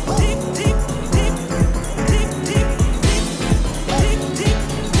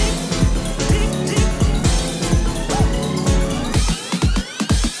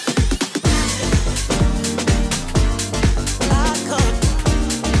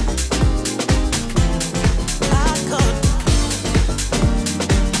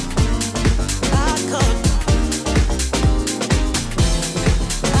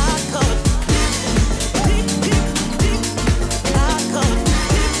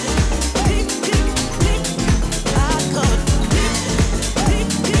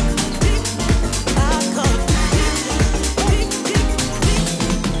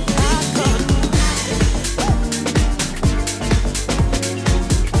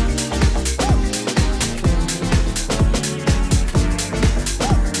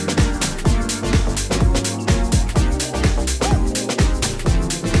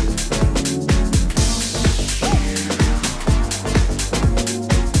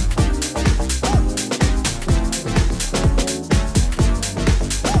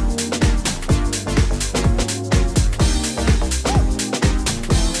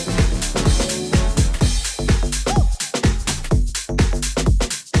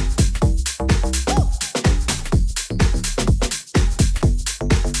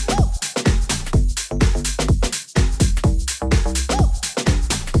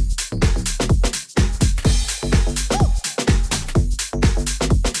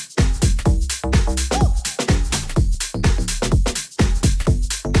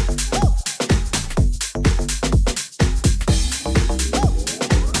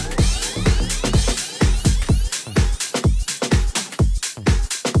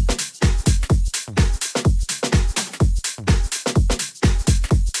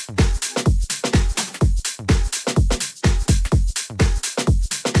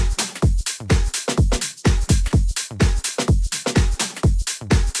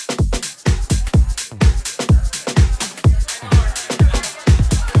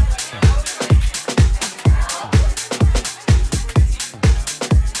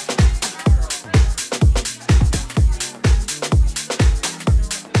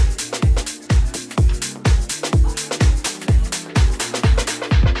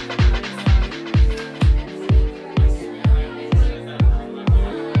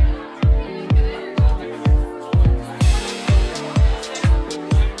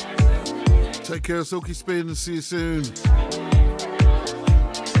 Take care, Silky Spin. See you soon.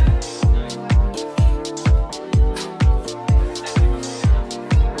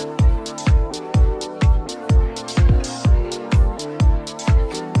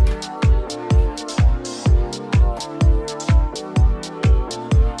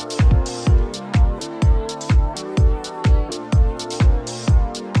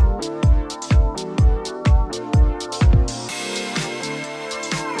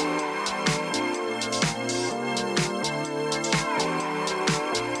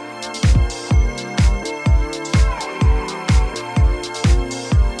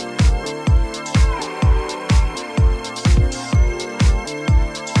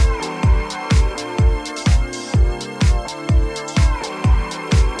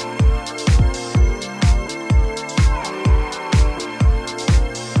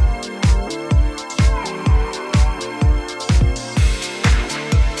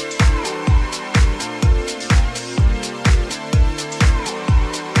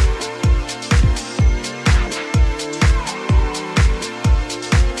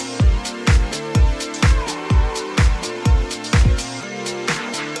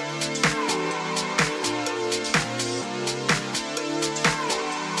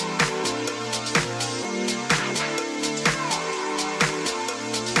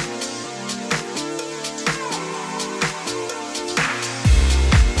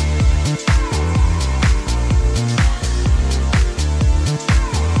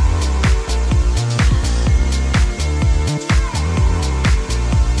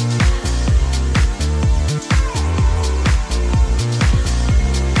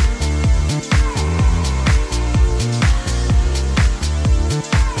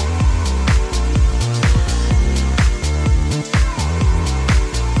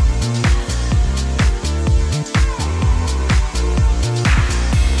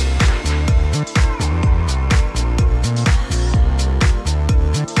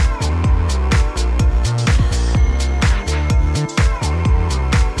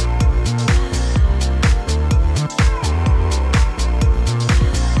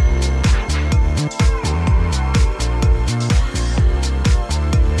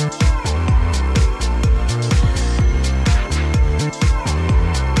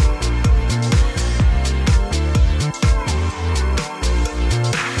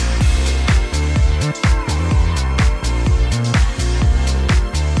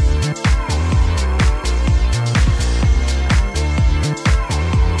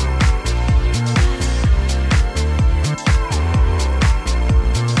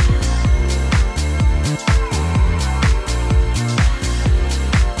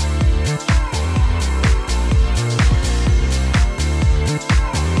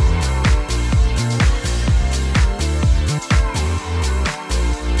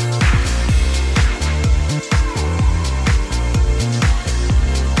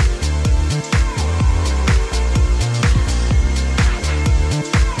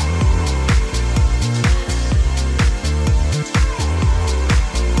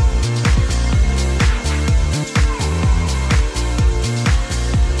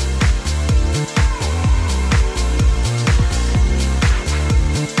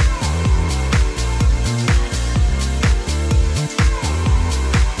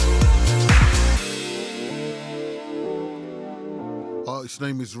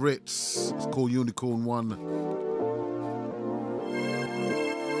 name is Ritz. It's called Unicorn One.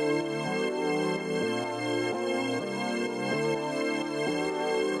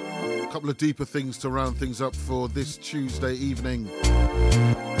 A couple of deeper things to round things up for this Tuesday evening.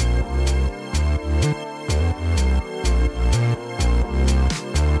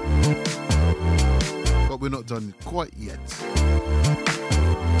 But we're not done quite yet.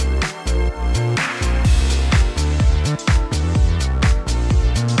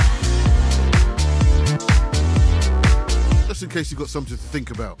 Just in case you've got something to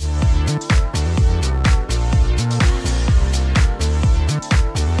think about.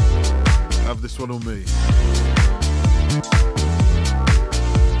 Have this one on me.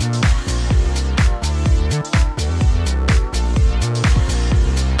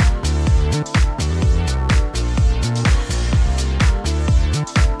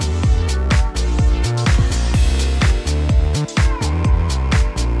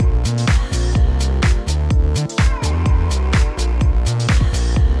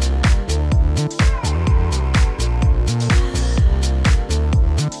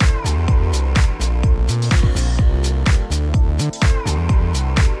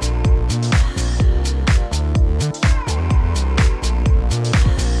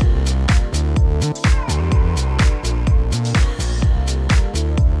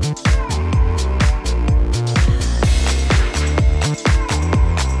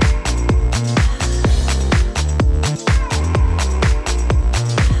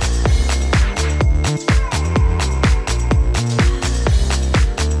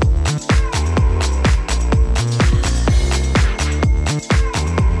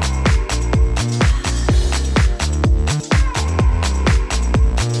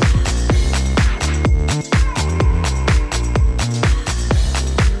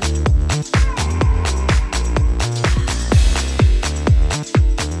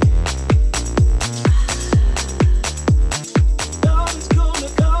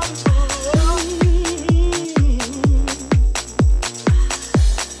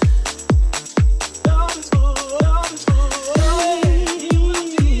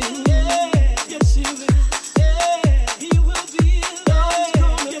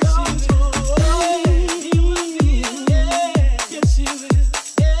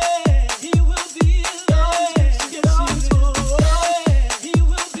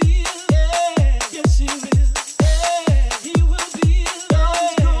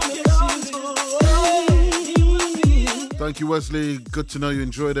 Thank you, Wesley. Good to know you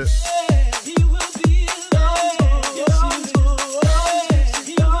enjoyed it.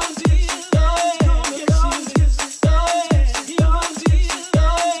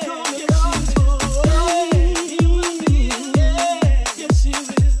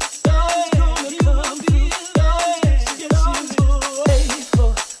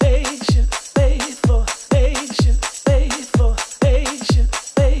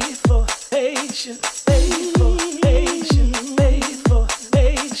 Asian.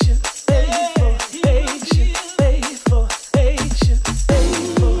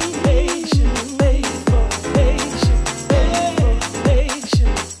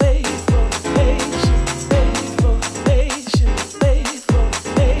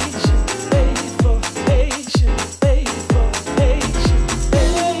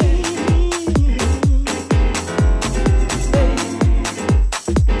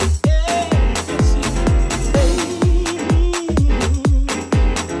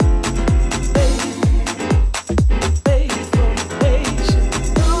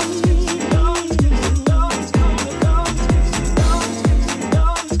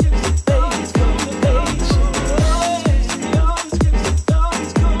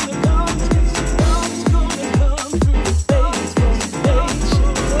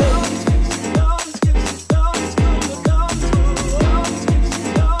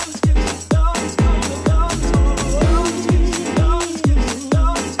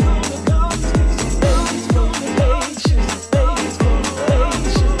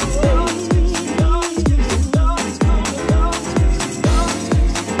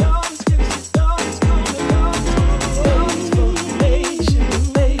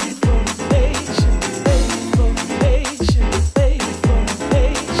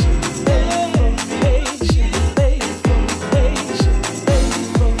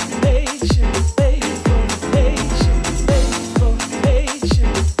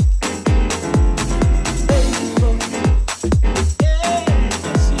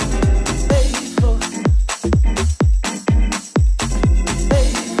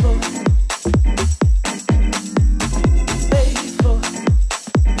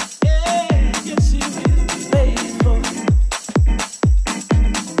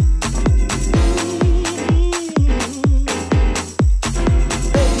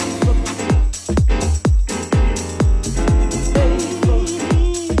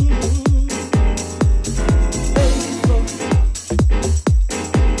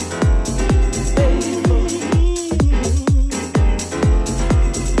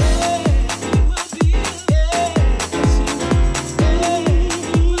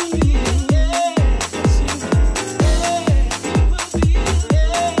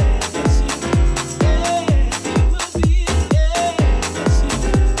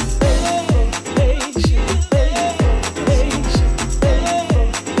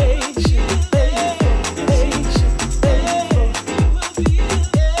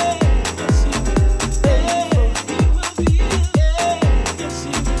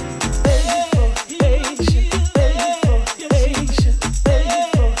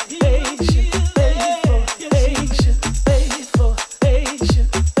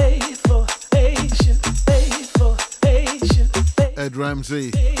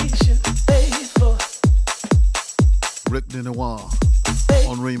 DMZ. Rick de Noir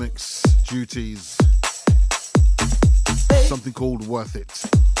on remix duties. Something called Worth It.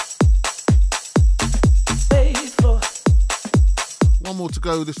 One more to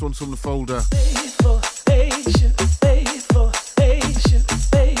go. This one's from the folder.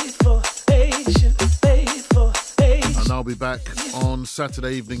 And I'll be back on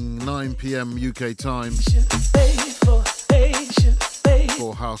Saturday evening, 9 p.m. UK time,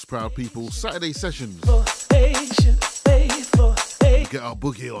 for House Proud People Saturday sessions. Get our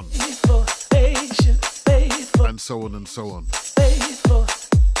boogie on. And so on and so on.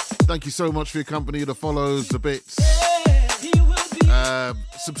 Thank you so much for your company, the follows, the bits,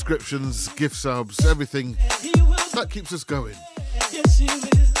 subscriptions, gift subs, everything. That keeps us going.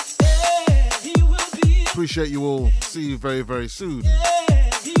 Appreciate you all. See you very, very soon.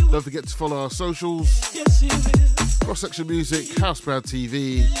 Don't forget to follow our socials. Cross Section Music,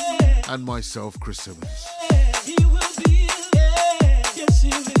 HouseproudTV, and myself, Chris Simmonds.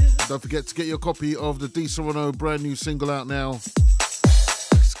 Don't forget to get your copy of the D Serrano brand new single out now.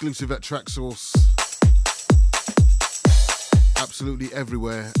 Exclusive at Tracksource. Absolutely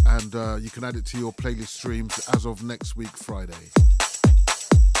everywhere. And you can add it to your playlist streams as of next week, Friday.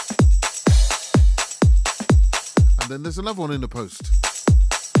 And then there's another one in the post.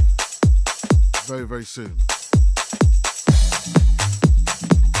 Very, very soon.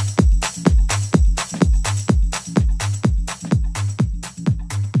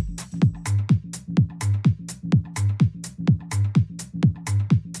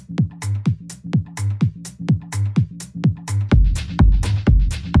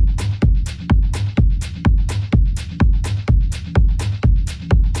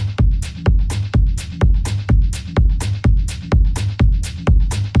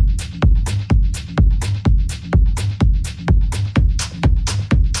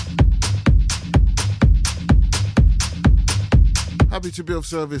 Happy to be of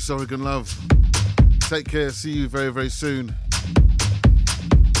service, Oregon Love. Take care, see you very, very soon.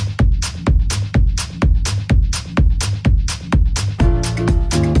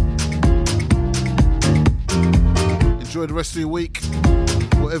 Enjoy the rest of your week,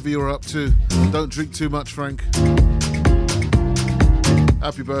 whatever you're up to. Don't drink too much, Frank.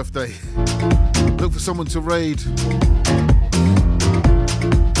 Happy birthday. Look for someone to raid.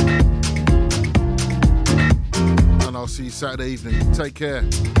 And I'll see you Saturday evening. Take care.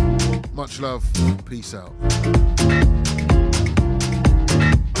 Much love. Peace out.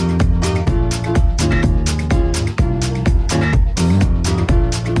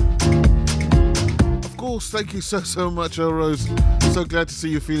 Of course, thank you so much, El Rose. So glad to see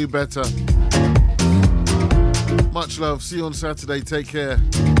you feeling better. Much love. See you on Saturday. Take care.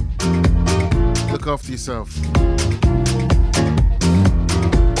 Look after yourself.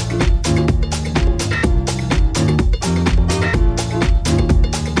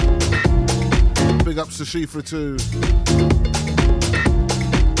 Big ups to Shifra too.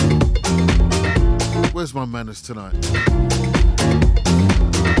 Where's my manners tonight?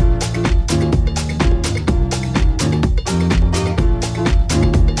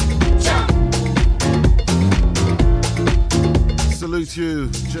 Salute you,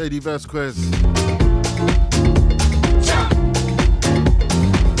 JD Vasquez.